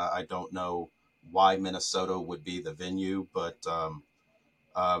Minnesota. I don't know why Minnesota would be the venue, but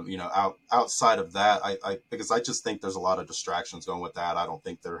outside of that, I because I just think there's a lot of distractions going with that. I don't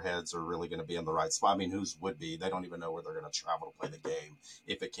think their heads are really going to be in the right spot. I mean, whose would be? They don't even know where they're going to travel to play the game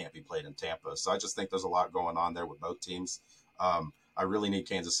if it can't be played in Tampa. So I just think there's a lot going on there with both teams. I really need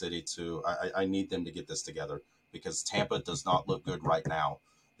Kansas City to. I need them to get this together because Tampa does not look good right now.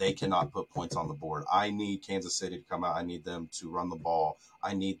 They cannot put points on the board. I need Kansas City to come out. I need them to run the ball.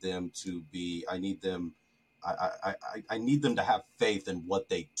 I need them to be. I need them. I need them to have faith in what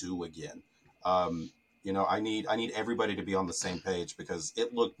they do again. I need everybody to be on the same page because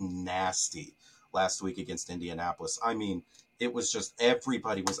it looked nasty last week against Indianapolis. I mean, it was just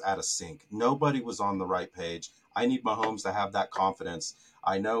everybody was out of sync. Nobody was on the right page. I need Mahomes to have that confidence.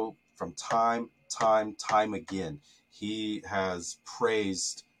 I know from time again, he has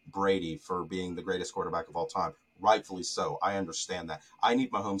praised Brady for being the greatest quarterback of all time. Rightfully so. I understand that. I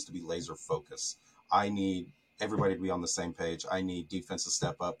need Mahomes to be laser focused. I need everybody to be on the same page. I need defense to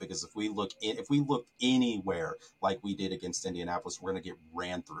step up because if we look anywhere like we did against Indianapolis, we're going to get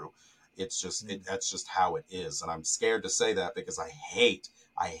ran through. That's just how it is, and I'm scared to say that because I hate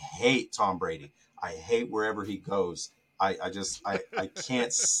Tom Brady. I hate wherever he goes. I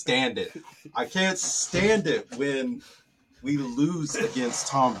can't stand it. I can't stand it when we lose against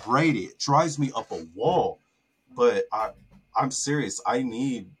Tom Brady. It drives me up a wall. But I'm serious. I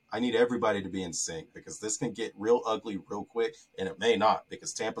need everybody to be in sync because this can get real ugly real quick, and it may not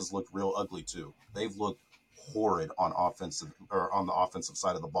because Tampa's looked real ugly too. They've looked horrid on offensive or on the offensive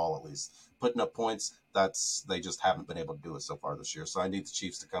side of the ball at least. Putting up points, they just haven't been able to do it so far this year. So I need the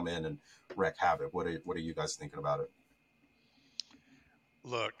Chiefs to come in and wreak havoc. What are you guys thinking about it?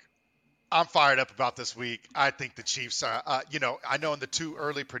 Look, I'm fired up about this week. I think the Chiefs are, I know in the too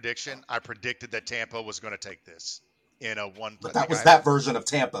early prediction, I predicted that Tampa was going to take this in a one. But I that think was I that had. version of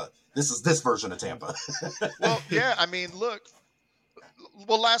Tampa. This is this version of Tampa. Well, yeah. I mean, look.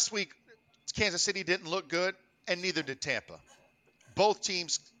 Well, last week, Kansas City didn't look good, and neither did Tampa. Both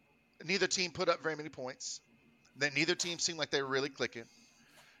teams, neither team put up very many points. Then neither team seemed like they were really clicking.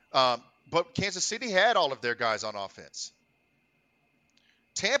 But Kansas City had all of their guys on offense.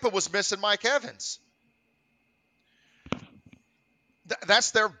 Tampa was missing Mike Evans.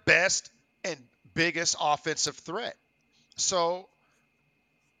 That's their best and biggest offensive threat. So,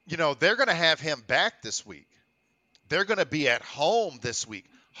 they're going to have him back this week. They're going to be at home this week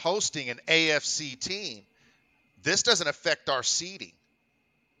hosting an AFC team. This doesn't affect our seeding.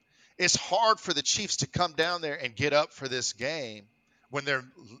 It's hard for the Chiefs to come down there and get up for this game when they're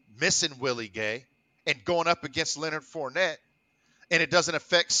missing Willie Gay and going up against Leonard Fournette, and it doesn't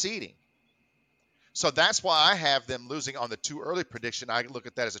affect seeding. So that's why I have them losing on the too early prediction. I look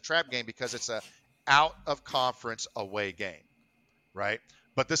at that as a trap game because it's a out of conference away game, right?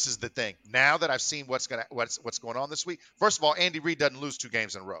 But this is the thing. Now that I've seen what's going on this week, first of all, Andy Reid doesn't lose 2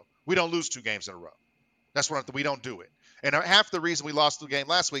 games in a row. We don't lose 2 games in a row. That's what we don't do it. And half the reason we lost the game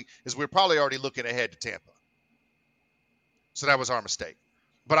last week is we're probably already looking ahead to Tampa. So that was our mistake.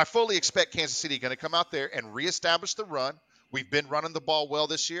 But I fully expect Kansas City going to come out there and reestablish the run. We've been running the ball well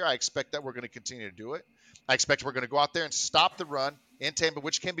this year. I expect that we're going to continue to do it. I expect we're going to go out there and stop the run in Tampa,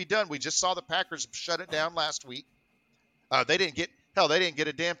 which can be done. We just saw the Packers shut it down last week. They didn't get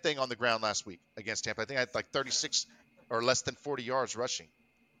a damn thing on the ground last week against Tampa. I think I had like 36 or less than 40 yards rushing.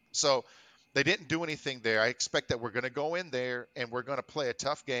 So they didn't do anything there. I expect that we're going to go in there and we're going to play a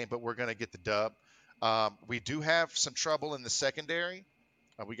tough game, but we're going to get the dub. We do have some trouble in the secondary.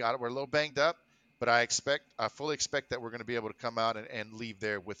 We're a little banged up, but I fully expect that we're going to be able to come out and leave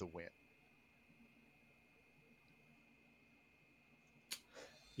there with a win.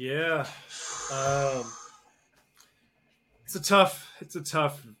 Yeah. it's a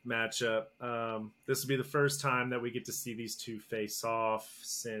tough matchup. This will be the first time that we get to see these two face off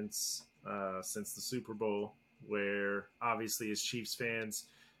since the Super Bowl, where obviously as Chiefs fans,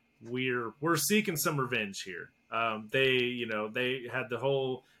 we're seeking some revenge here. They had the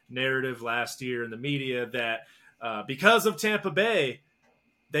whole narrative last year in the media that because of Tampa Bay,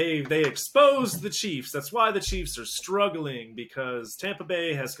 they exposed the Chiefs. That's why the Chiefs are struggling, because Tampa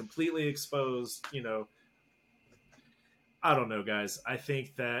Bay has completely exposed. I don't know, guys. I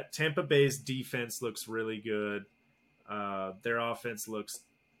think that Tampa Bay's defense looks really good. Their offense looks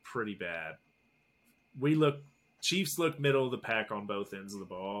pretty bad. We look Chiefs look middle of the pack on both ends of the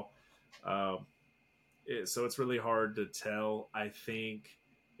ball. Um, so it's really hard to tell. I think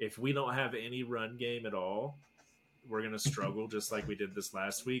if we don't have any run game at all, we're going to struggle just like we did this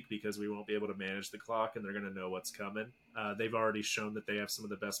last week, because we won't be able to manage the clock and they're going to know what's coming. They've already shown that they have some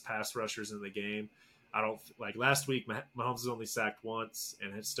of the best pass rushers in the game. I don't like last week. Mahomes was only sacked once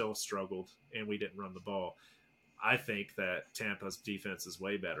and has still struggled, and we didn't run the ball. I think that Tampa's defense is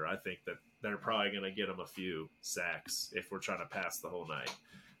way better. I think that they're probably going to get them a few sacks if we're trying to pass the whole night.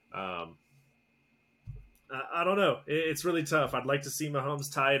 I don't know. It's really tough. I'd like to see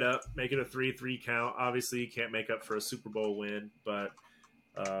Mahomes tie it up, make it a 3-3 count. Obviously, he can't make up for a Super Bowl win, but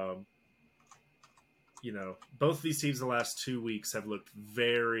both of these teams the last 2 weeks have looked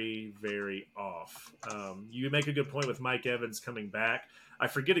very, very off. You make a good point with Mike Evans coming back. I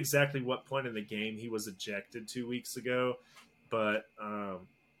forget exactly what point in the game he was ejected 2 weeks ago, but I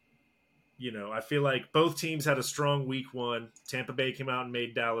feel like both teams had a strong week one. Tampa Bay came out and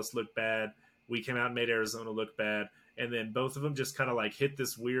made Dallas look bad. We came out and made Arizona look bad. And then both of them just kind of like hit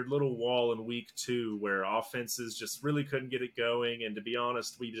this weird little wall in week two where offenses just really couldn't get it going. And to be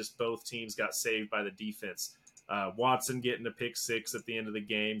honest, both teams got saved by the defense. Watson getting a pick six at the end of the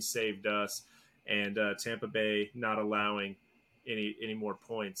game saved us. And Tampa Bay not allowing any more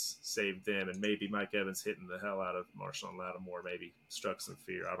points saved them. And maybe Mike Evans hitting the hell out of Marshawn Lattimore maybe struck some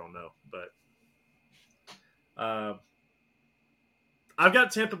fear. I don't know. But I've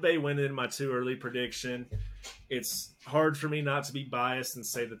got Tampa Bay winning in my too early prediction. It's hard for me not to be biased and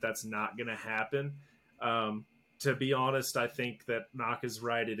say that that's not going to happen. To be honest, I think that Knock is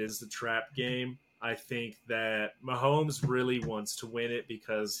right. It is a trap game. I think that Mahomes really wants to win it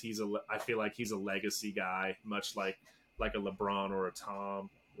because I feel like he's a legacy guy, much like a LeBron or a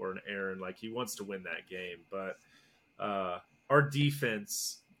Tom or an Aaron. Like, he wants to win that game. But our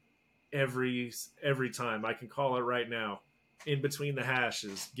defense, every time, I can call it right now, in between the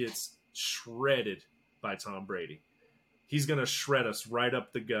hashes, gets shredded by Tom Brady. He's going to shred us right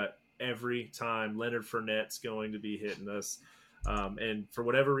up the gut every time. Leonard Fournette's going to be hitting us. And for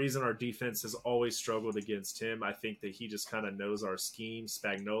whatever reason, our defense has always struggled against him. I think that he just kind of knows our scheme.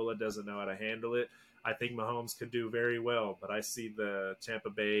 Spagnuolo doesn't know how to handle it. I think Mahomes could do very well, but I see the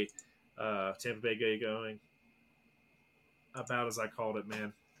Tampa Bay going about as I called it,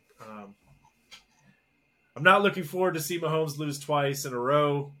 man. I'm not looking forward to see Mahomes lose twice in a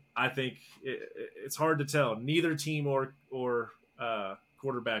row. I think it's hard to tell. Neither team or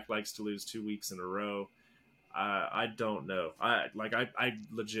quarterback likes to lose 2 weeks in a row. I don't know. I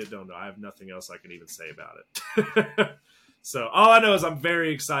legit don't know. I have nothing else I can even say about it. So all I know is I'm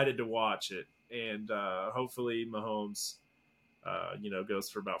very excited to watch it, and hopefully Mahomes, goes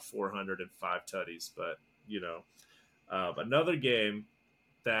for about 405 tutties. But another game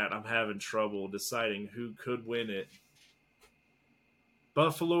that I'm having trouble deciding who could win it.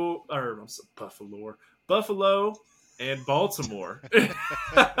 Buffalo and Baltimore.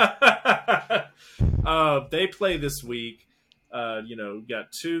 They play this week.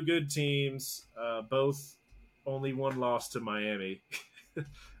 Got two good teams. Both only one loss to Miami.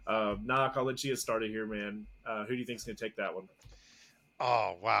 Knock, I'll let you get started here, man. Who do you think is going to take that one?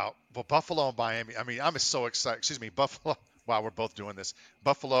 Oh, wow. Well, Buffalo and Miami. I mean, I'm so excited. Excuse me, Buffalo. Wow, we're both doing this.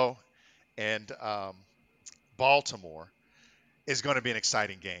 Buffalo and Baltimore is going to be an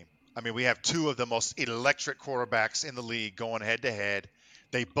exciting game. I mean, we have two of the most electric quarterbacks in the league going head to head.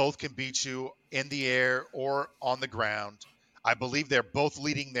 They both can beat you in the air or on the ground. I believe they're both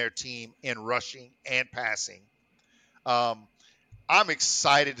leading their team in rushing and passing. I'm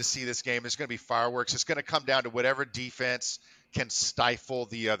excited to see this game. It's going to be fireworks. It's going to come down to whatever defense can stifle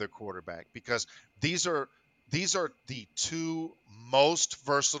the other quarterback, because these are the two most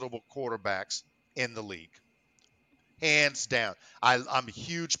versatile quarterbacks in the league, hands down. I'm a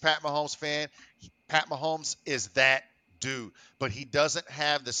huge Pat Mahomes fan. Pat Mahomes is that dude, but he doesn't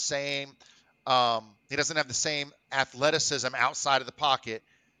have the same athleticism outside of the pocket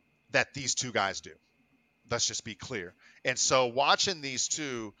that these two guys do. Let's just be clear. And so watching these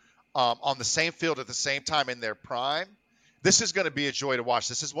two on the same field at the same time in their prime, this is going to be a joy to watch.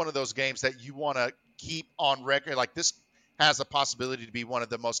 This is one of those games that you want to keep on record. Like, this has a possibility to be one of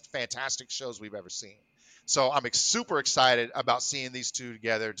the most fantastic shows we've ever seen. So I'm super excited about seeing these two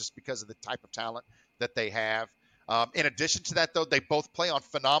together just because of the type of talent that they have. In addition to that, though, they both play on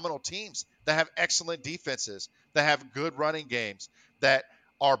phenomenal teams that have excellent defenses, that have good running games, that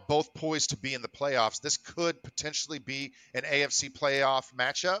are both poised to be in the playoffs. This could potentially be an AFC playoff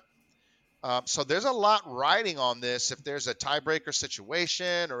matchup. So there's a lot riding on this. If there's a tiebreaker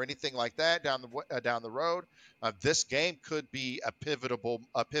situation or anything like that down the road, this game could be a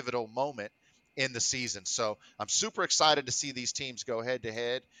pivotal moment in the season. So I'm super excited to see these teams go head to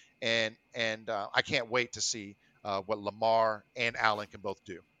head, and I can't wait to see what Lamar and Allen can both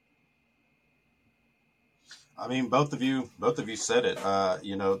do. I mean, both of you said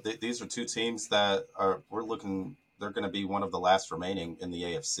it. These are two teams that we're looking. They're going to be one of the last remaining in the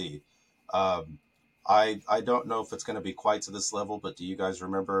AFC. Um, I don't know if it's going to be quite to this level, but do you guys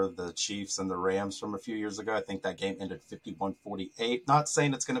remember the Chiefs and the Rams from a few years ago? I think that game ended 51-48. Not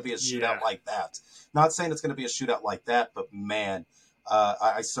saying it's going to be a Yeah. shootout like that. Not saying it's going to be a shootout like that, but man,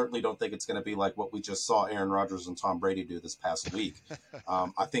 I certainly don't think it's going to be like what we just saw Aaron Rodgers and Tom Brady do this past week.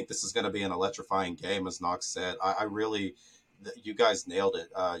 I think this is going to be an electrifying game, as Knox said. I really, you guys nailed it.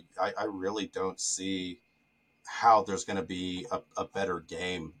 I really don't see how there's going to be a better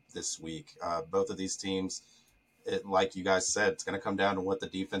game this week. Both of these teams, like you guys said, it's going to come down to what the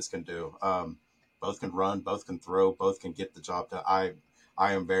defense can do. Both can run, both can throw, both can get the job done.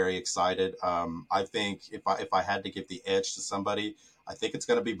 I am very excited. I think if I had to give the edge to somebody, I think it's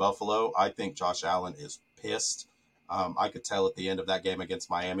going to be Buffalo. I think Josh Allen is pissed. I could tell at the end of that game against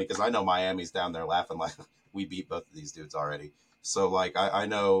Miami, because I know Miami's down there laughing like we beat both of these dudes already. So like I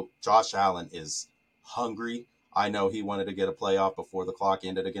know Josh Allen is hungry. I know he wanted to get a playoff before the clock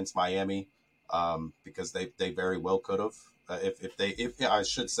ended against Miami, because they very well could have. If I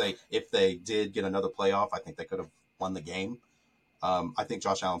should say, if they did get another playoff, I think they could have won the game. I think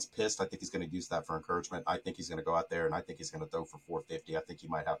Josh Allen's pissed. I think he's going to use that for encouragement. I think he's going to go out there and I think he's going to throw for 450. I think he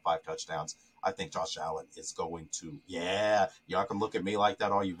might have 5 touchdowns. I think Josh Allen is going to, yeah, y'all can look at me like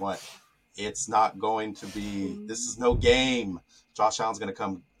that all you want. It's not going to be, this is no game. Josh Allen's going to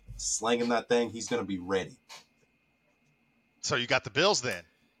come slinging that thing. He's going to be ready. So you got the Bills then?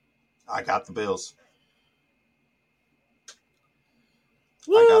 I got the Bills.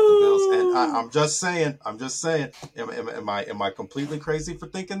 Woo! I got the Bills, and I'm just saying. Am I completely crazy for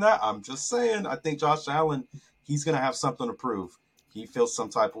thinking that? I'm just saying. I think Josh Allen, he's going to have something to prove. He feels some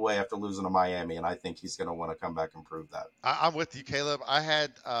type of way after losing to Miami, and I think he's going to want to come back and prove that. I'm with you, Caleb. I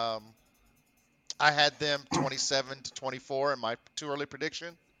had them 27-24 in my too early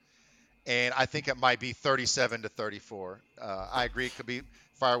prediction, and I think it might be 37-34. I agree it could be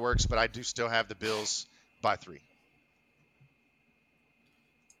fireworks, but I do still have the Bills by 3.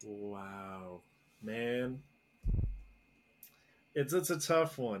 Wow, man, it's a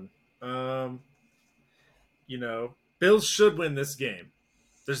tough one. Bills should win this game.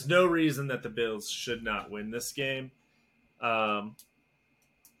 There's no reason that the Bills should not win this game. My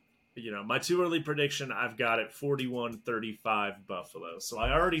too early prediction, I've got it 41-35 Buffalo. So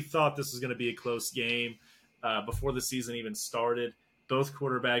I already thought this was going to be a close game before the season even started. Both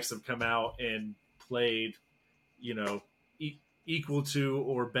quarterbacks have come out and played, equal to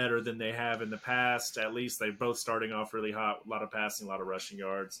or better than they have in the past. At least they're both starting off really hot, a lot of passing, a lot of rushing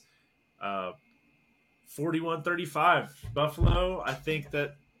yards. 41-35 Buffalo. I think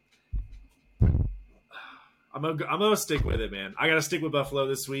that I'm gonna stick with it, man. I gotta stick with Buffalo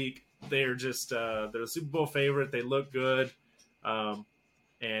this week. They're just they're a Super Bowl favorite. They look good, and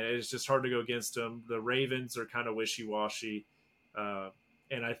it's just hard to go against them. The Ravens are kind of wishy-washy,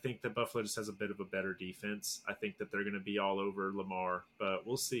 and I think that Buffalo just has a bit of a better defense. I think that they're going to be all over Lamar, but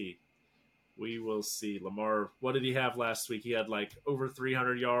we'll see. We will see. Lamar, what did he have last week? He had like over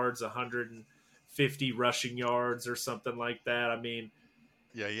 300 yards, 150 rushing yards, or something like that. I mean.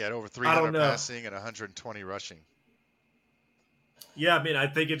 Yeah, he had over 300 passing and 120 rushing. Yeah, I mean, I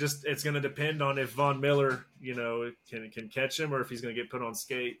think it's going to depend on if Von Miller, can catch him, or if he's going to get put on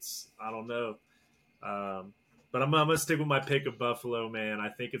skates. I don't know. But I'm going to stick with my pick of Buffalo, man. I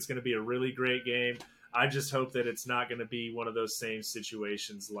think it's going to be a really great game. I just hope that it's not going to be one of those same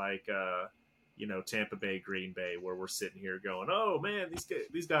situations like, Tampa Bay, Green Bay, where we're sitting here going, oh, man,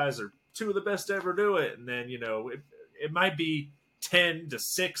 these guys are two of the best to ever do it. And then, it might be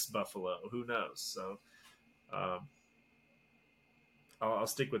 10-6 Buffalo. Who knows? So I'll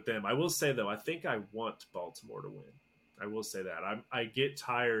stick with them. I will say, though, I think I want Baltimore to win. I will say that. I get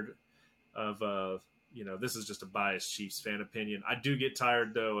tired of this is just a biased Chiefs fan opinion. I do get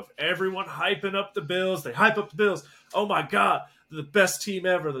tired though of everyone hyping up the Bills. They hype up the Bills. Oh my God, they're the best team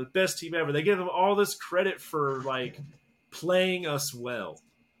ever. They're the best team ever. They give them all this credit for like playing us well.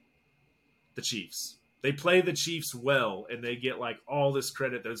 The Chiefs. They play the Chiefs well, and they get like all this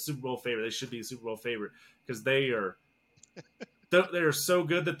credit. They're the Super Bowl favorite. They should be a Super Bowl favorite because they are so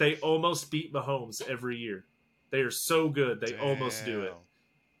good that they almost beat Mahomes every year. They are so good they almost do it. Damn.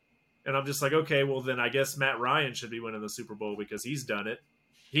 And I'm just like, okay, well then I guess Matt Ryan should be winning the Super Bowl because he's done it.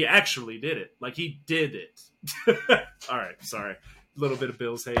 He actually did it. Like he did it. All right, sorry, a little bit of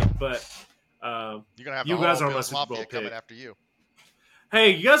Bills hate, but You're gonna have you the guys whole are my Bills Super Bowl Mafia coming pick. after you.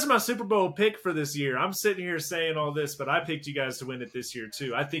 Hey, you guys are my Super Bowl pick for this year. I'm sitting here saying all this, but I picked you guys to win it this year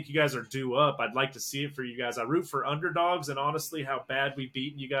too. I think you guys are due up. I'd like to see it for you guys. I root for underdogs, and honestly, how bad we've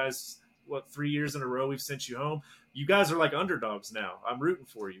beaten you guys. 3 years in a row we've sent you home. You guys are like underdogs now. I'm rooting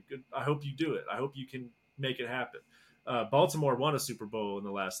for you. Good. I hope you do it. I hope you can make it happen. Baltimore won a Super Bowl in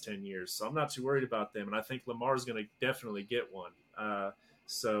the last 10 years, so I'm not too worried about them. And I think Lamar's going to definitely get one.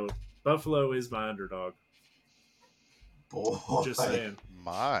 So Buffalo is my underdog. Boy. Just saying.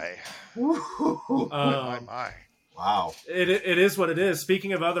 My. Um, My. Wow. it is what it is.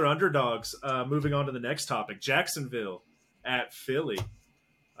 Speaking of other underdogs, moving on to the next topic, Jacksonville at Philly.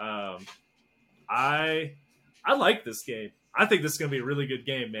 I like this game. I think this is going to be a really good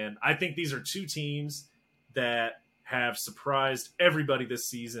game, man. I think these are two teams that have surprised everybody this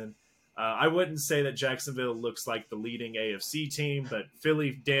season. I wouldn't say that Jacksonville looks like the leading AFC team, but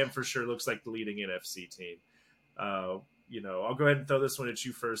Philly damn for sure looks like the leading NFC team. I'll go ahead and throw this one at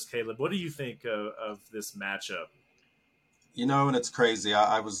you first, Caleb. What do you think of this matchup? And it's crazy.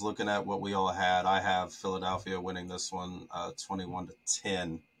 I was looking at what we all had. I have Philadelphia winning this one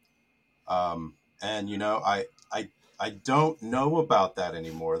 21-10. And I don't know about that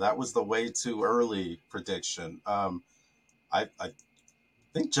anymore. That was the way too early prediction. I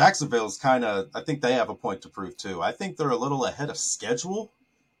think Jacksonville's I think they have a point to prove too. I think they're a little ahead of schedule,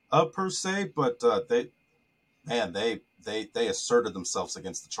 per se, but they asserted themselves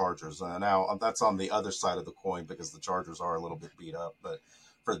against the Chargers. Now that's on the other side of the coin because the Chargers are a little bit beat up, but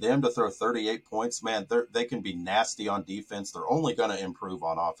for them to throw 38 points, man, they can be nasty on defense. They're only going to improve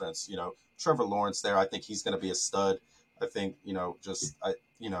on offense. Trevor Lawrence there, I think he's going to be a stud. I think,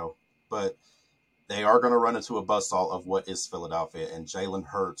 but they are going to run into a buzzsaw of what is Philadelphia. And Jalen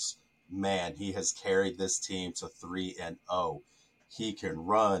Hurts, man, he has carried this team to 3-0. He can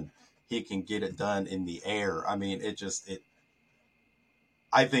run. He can get it done in the air. I mean,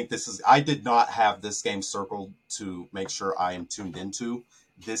 I think I did not have this game circled to make sure I am tuned into.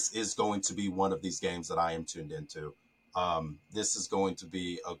 This is going to be one of these games that I am tuned into. This is going to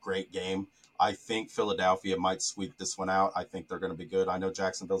be a great game. I think Philadelphia might sweep this one out. I think they're going to be good. I know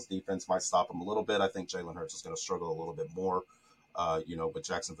Jacksonville's defense might stop them a little bit. I think Jalen Hurts is going to struggle a little bit more. But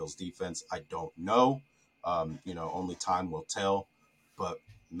Jacksonville's defense, I don't know. Only time will tell. But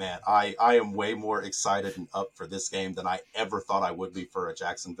man, I am way more excited and up for this game than I ever thought I would be for a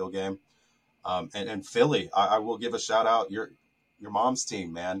Jacksonville game. And Philly, I will give a shout out your mom's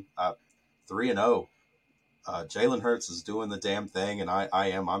team, man. 3-0. Jalen Hurts is doing the damn thing, and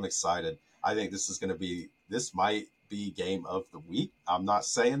I'm excited. I think this might be game of the week. I'm not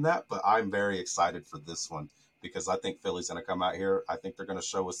saying that, but I'm very excited for this one because I think Philly's going to come out here. I think they're going to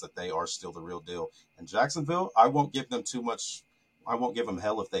show us that they are still the real deal. And Jacksonville, I won't give them too much. I won't give them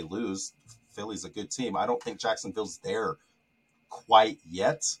hell if they lose. Philly's a good team. I don't think Jacksonville's there quite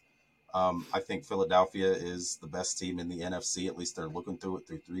yet. I think Philadelphia is the best team in the NFC. At least they're looking through it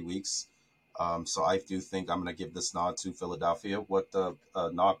through 3 weeks. So I do think I'm going to give this nod to Philadelphia. What are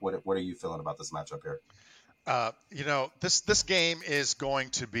you feeling about this matchup here? This game is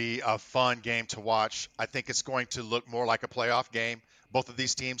going to be a fun game to watch. I think it's going to look more like a playoff game. Both of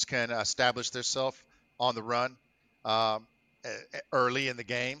these teams can establish themselves on the run early in the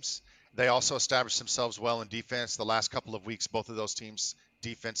games. They also established themselves well in defense. The last couple of weeks, both of those teams'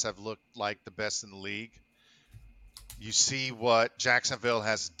 defense have looked like the best in the league. You see what Jacksonville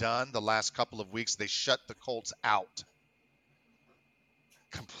has done the last couple of weeks. They shut the Colts out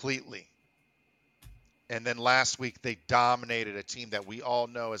completely. And then last week, they dominated a team that we all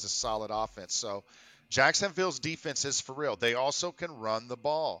know is a solid offense. So Jacksonville's defense is for real. They also can run the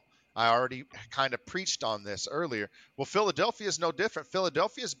ball. I already kind of preached on this earlier. Well, Philadelphia is no different.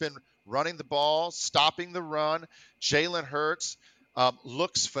 Philadelphia has been running the ball, stopping the run. Jalen Hurts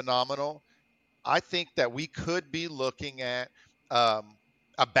looks phenomenal. I think that we could be looking at a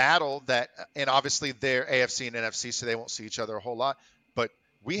battle and obviously they're AFC and NFC, so they won't see each other a whole lot. But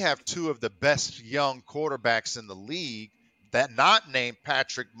we have two of the best young quarterbacks in the league that not named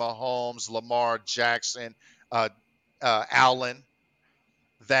Patrick Mahomes, Lamar Jackson, Allen,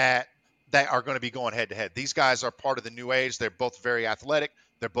 that are going to be going head to head. These guys are part of the new age. They're both very athletic.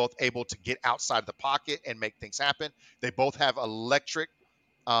 They're both able to get outside the pocket and make things happen. They both have electric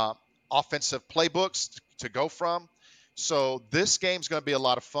offensive playbooks to go from. So this game's going to be a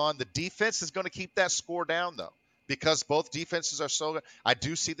lot of fun. The defense is going to keep that score down, though, because both defenses are so good. I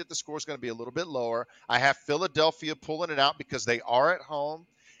do see that the score is going to be a little bit lower. I have Philadelphia pulling it out because they are at home.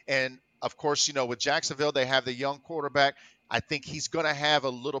 And, of course, with Jacksonville, they have the young quarterback. I think he's going to have a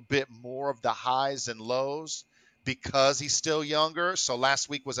little bit more of the highs and lows because he's still younger. So last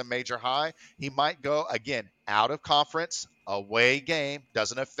week was a major high. He might go, again, out of conference, away game.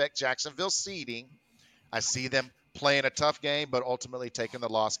 Doesn't affect Jacksonville's seeding. I see them playing a tough game, but ultimately taking the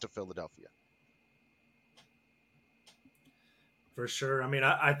loss to Philadelphia. For sure. I mean,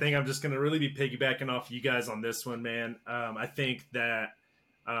 I think I'm just going to really be piggybacking off you guys on this one, man. I think that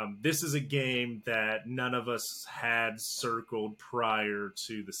this is a game that none of us had circled prior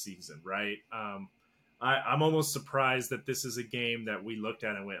to the season, right? I'm almost surprised that this is a game that we looked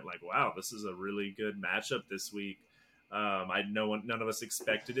at and went like, wow, this is a really good matchup this week. None of us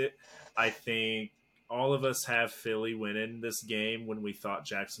expected it. I think all of us have Philly winning this game when we thought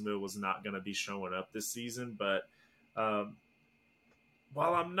Jacksonville was not going to be showing up this season. But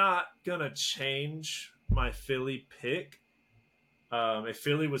while I'm not going to change my Philly pick, if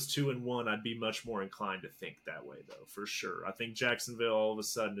Philly was 2-1, I'd be much more inclined to think that way, though, for sure. I think Jacksonville all of a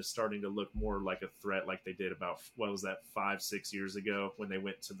sudden is starting to look more like a threat like they did about, 5-6 years ago when they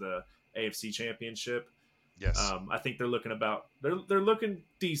went to the AFC Championship. Yes. I think they're looking they're looking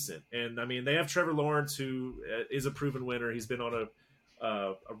decent. And, I mean, they have Trevor Lawrence, who is a proven winner. He's been on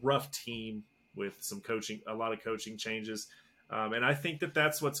a rough team with a lot of coaching changes. And I think that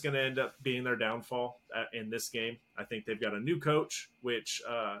that's what's going to end up being their downfall in this game. I think they've got a new coach, which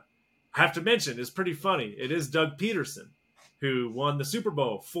I have to mention is pretty funny. It is Doug Peterson, who won the Super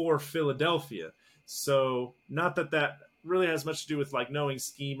Bowl for Philadelphia. So not that really has much to do with like knowing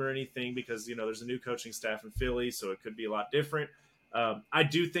scheme or anything, because, there's a new coaching staff in Philly, so it could be a lot different. I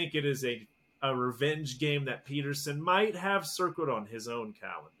do think it is a revenge game that Peterson might have circled on his own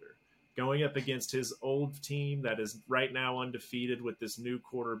calendar, going up against his old team that is right now undefeated with this new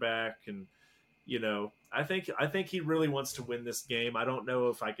quarterback. And, I think he really wants to win this game. I don't know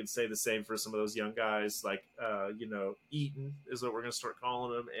if I could say the same for some of those young guys like, Eaton is what we're going to start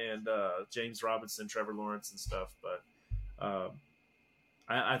calling him, and James Robinson, Trevor Lawrence and stuff. But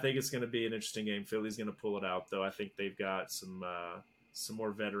I think it's going to be an interesting game. Philly's going to pull it out, though. I think they've got some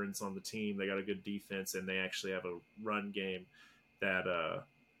more veterans on the team. They got a good defense, and they actually have a run game that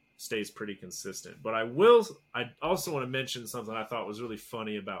stays pretty consistent. But I also want to mention something I thought was really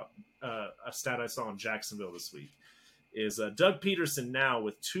funny about a stat I saw in Jacksonville this week is Doug Peterson now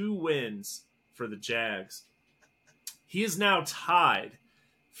with 2 wins for the Jags. He is now tied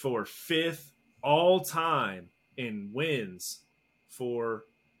for 5th all time in wins for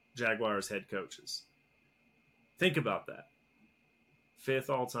Jaguars head coaches. Think about that. 5th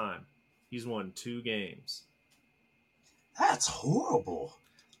all time. He's won 2 games. That's horrible.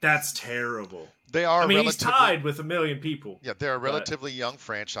 That's terrible. They are. He's tied with 1 million people. Yeah, they're a relatively young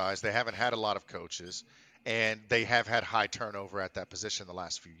franchise. They haven't had a lot of coaches, and they have had high turnover at that position the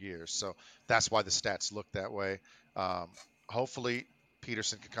last few years. So that's why the stats look that way. Hopefully,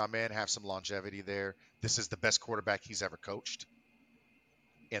 Peterson can come in, have some longevity there. This is the best quarterback he's ever coached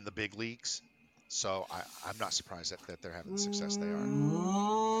in the big leagues. So I'm not surprised that they're having the success they are.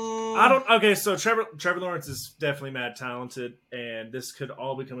 Okay, so Trevor Lawrence is definitely mad talented, and this could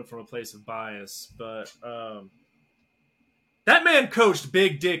all be coming from a place of bias, but that man coached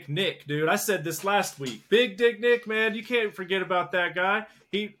Big Dick Nick, dude. I said this last week. Big Dick Nick, man, you can't forget about that guy.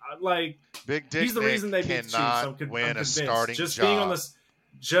 Big Dick he's the Nick reason they beat the Chiefs. I'm convinced. Starting just job. Being on this.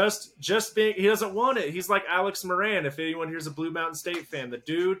 Just being, he doesn't want it. He's like Alex Moran. If anyone here's a Blue Mountain State fan, the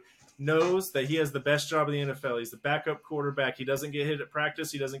dude knows that he has the best job in the NFL. He's the backup quarterback. He doesn't get hit at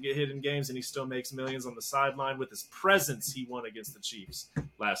practice. He doesn't get hit in games, and he still makes millions on the sideline with his presence. He won against the Chiefs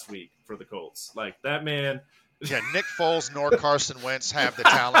last week for the Colts. Like that man. Yeah, Nick Foles nor Carson Wentz have the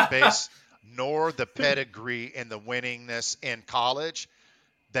talent base nor the pedigree and the winningness in college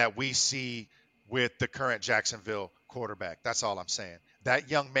that we see with the current Jacksonville quarterback. That's all I'm saying.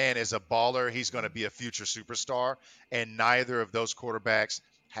 That young man is a baller. He's going to be a future superstar, and neither of those quarterbacks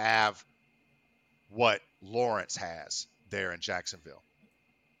have what Lawrence has there in Jacksonville.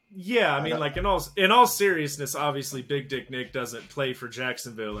 Yeah, I mean, like in all seriousness, obviously Big Dick Nick doesn't play for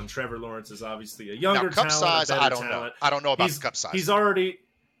Jacksonville, and Trevor Lawrence is obviously a younger cup talent, size. a better I don't talent. know. I don't know about the cup size. He's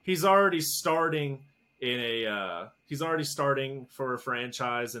already starting he's already starting for a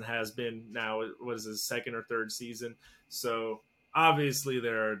franchise and has been now, what is his second or third season. So obviously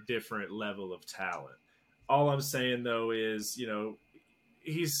there are a different level of talent. All I'm saying though is,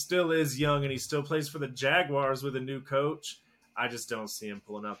 he still is young and he still plays for the Jaguars with a new coach. I just don't see him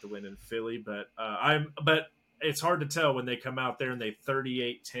pulling out the win in Philly, but it's hard to tell when they come out there and they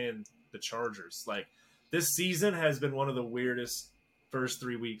 38-10 the Chargers. Like, this season has been one of the weirdest first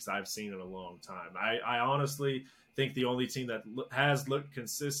 3 weeks I've seen in a long time. I honestly think the only team that has looked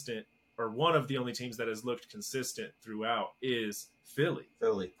consistent, or one of the only teams that has looked consistent throughout, is Philly.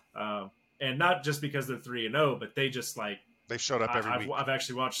 And not just because they're 3-0, but they just they've showed up every week. I've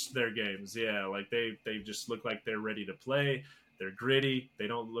actually watched their games. Yeah, like they just look like they're ready to play. They're gritty. They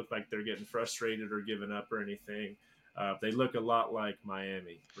don't look like they're getting frustrated or giving up or anything. They look a lot like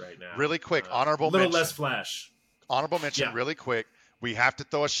Miami right now. Really quick, honorable mention. A little mention. less flash. Honorable mention, really quick. We have to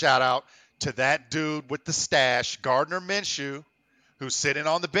throw a shout out to that dude with the stash, Gardner Minshew, who's sitting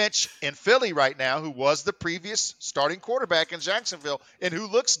on the bench in Philly right now, who was the previous starting quarterback in Jacksonville, and who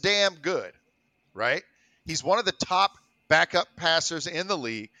looks damn good, right? He's one of the top backup passers in the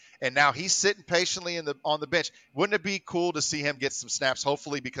league, and now he's sitting patiently on the bench. Wouldn't it be cool to see him get some snaps,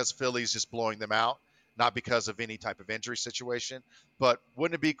 hopefully because Philly's just blowing them out, not because of any type of injury situation, but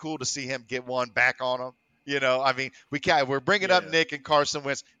wouldn't it be cool to see him get one back on him? I mean, we're bringing up Nick and Carson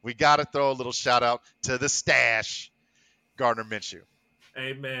Wentz. We got to throw a little shout out to the stash, Gardner Minshew.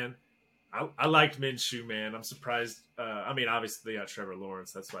 Hey, man, I liked Minshew, man. I'm surprised. I mean, obviously they got Trevor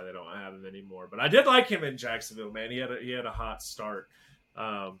Lawrence. That's why they don't have him anymore. But I did like him in Jacksonville, man. He had a hot start.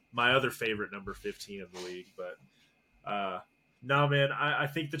 My other favorite, number 15 of the league. But no, man, I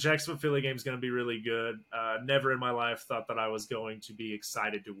think the Jacksonville-Philly game is going to be really good. Never in my life thought that I was going to be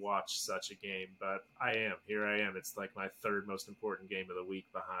excited to watch such a game, but I am. Here I am. It's like my third most important game of the week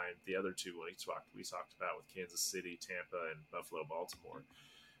behind the other two we talked about with Kansas City, Tampa, and Buffalo, Baltimore.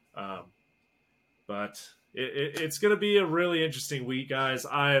 But it's going to be a really interesting week, guys.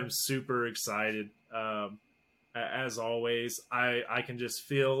 I am super excited. As always, I can just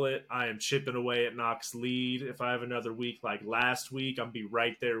feel it. I am chipping away at Knox' lead. If I have another week like last week, I'll be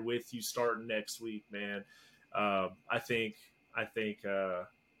right there with you starting next week, man. I think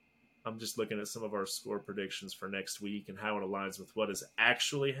I'm just looking at some of our score predictions for next week and how it aligns with what is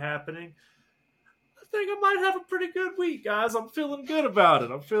actually happening. I think I might have a pretty good week, guys. I'm feeling good about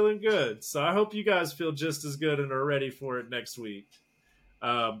it. I'm feeling good. So I hope you guys feel just as good and are ready for it next week.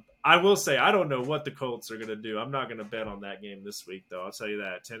 I will say, I don't know what the Colts are going to do. I'm not going to bet on that game this week, though. I'll tell you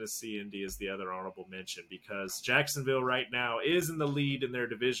that. Tennessee, Indy is the other honorable mention because Jacksonville right now is in the lead in their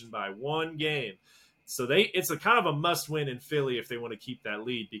division by one game. So it's a kind of a must-win in Philly if they want to keep that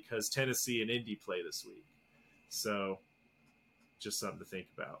lead because Tennessee and Indy play this week. So just something to think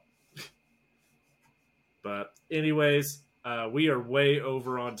about. But anyways, we are way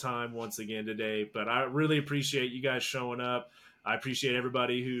over on time once again today, but I really appreciate you guys showing up. I appreciate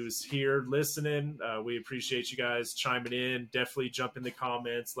everybody who's here listening. We appreciate you guys chiming in. Definitely jump in the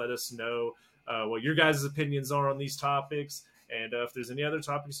comments. Let us know what your guys' opinions are on these topics. And if there's any other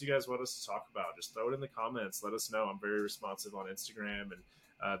topics you guys want us to talk about, just throw it in the comments. Let us know. I'm very responsive on Instagram,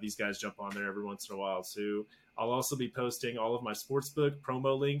 and these guys jump on there every once in a while too. I'll also be posting all of my sportsbook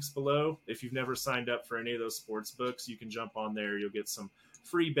promo links below. If you've never signed up for any of those sportsbooks, you can jump on there. You'll get some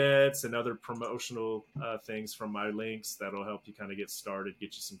free bets and other promotional things from my links that'll help you kind of get started,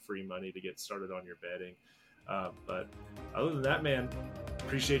 get you some free money to get started on your betting. But other than that, man,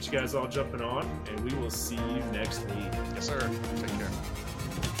 appreciate you guys all jumping on, and we will see you next week. Yes, sir. Take care.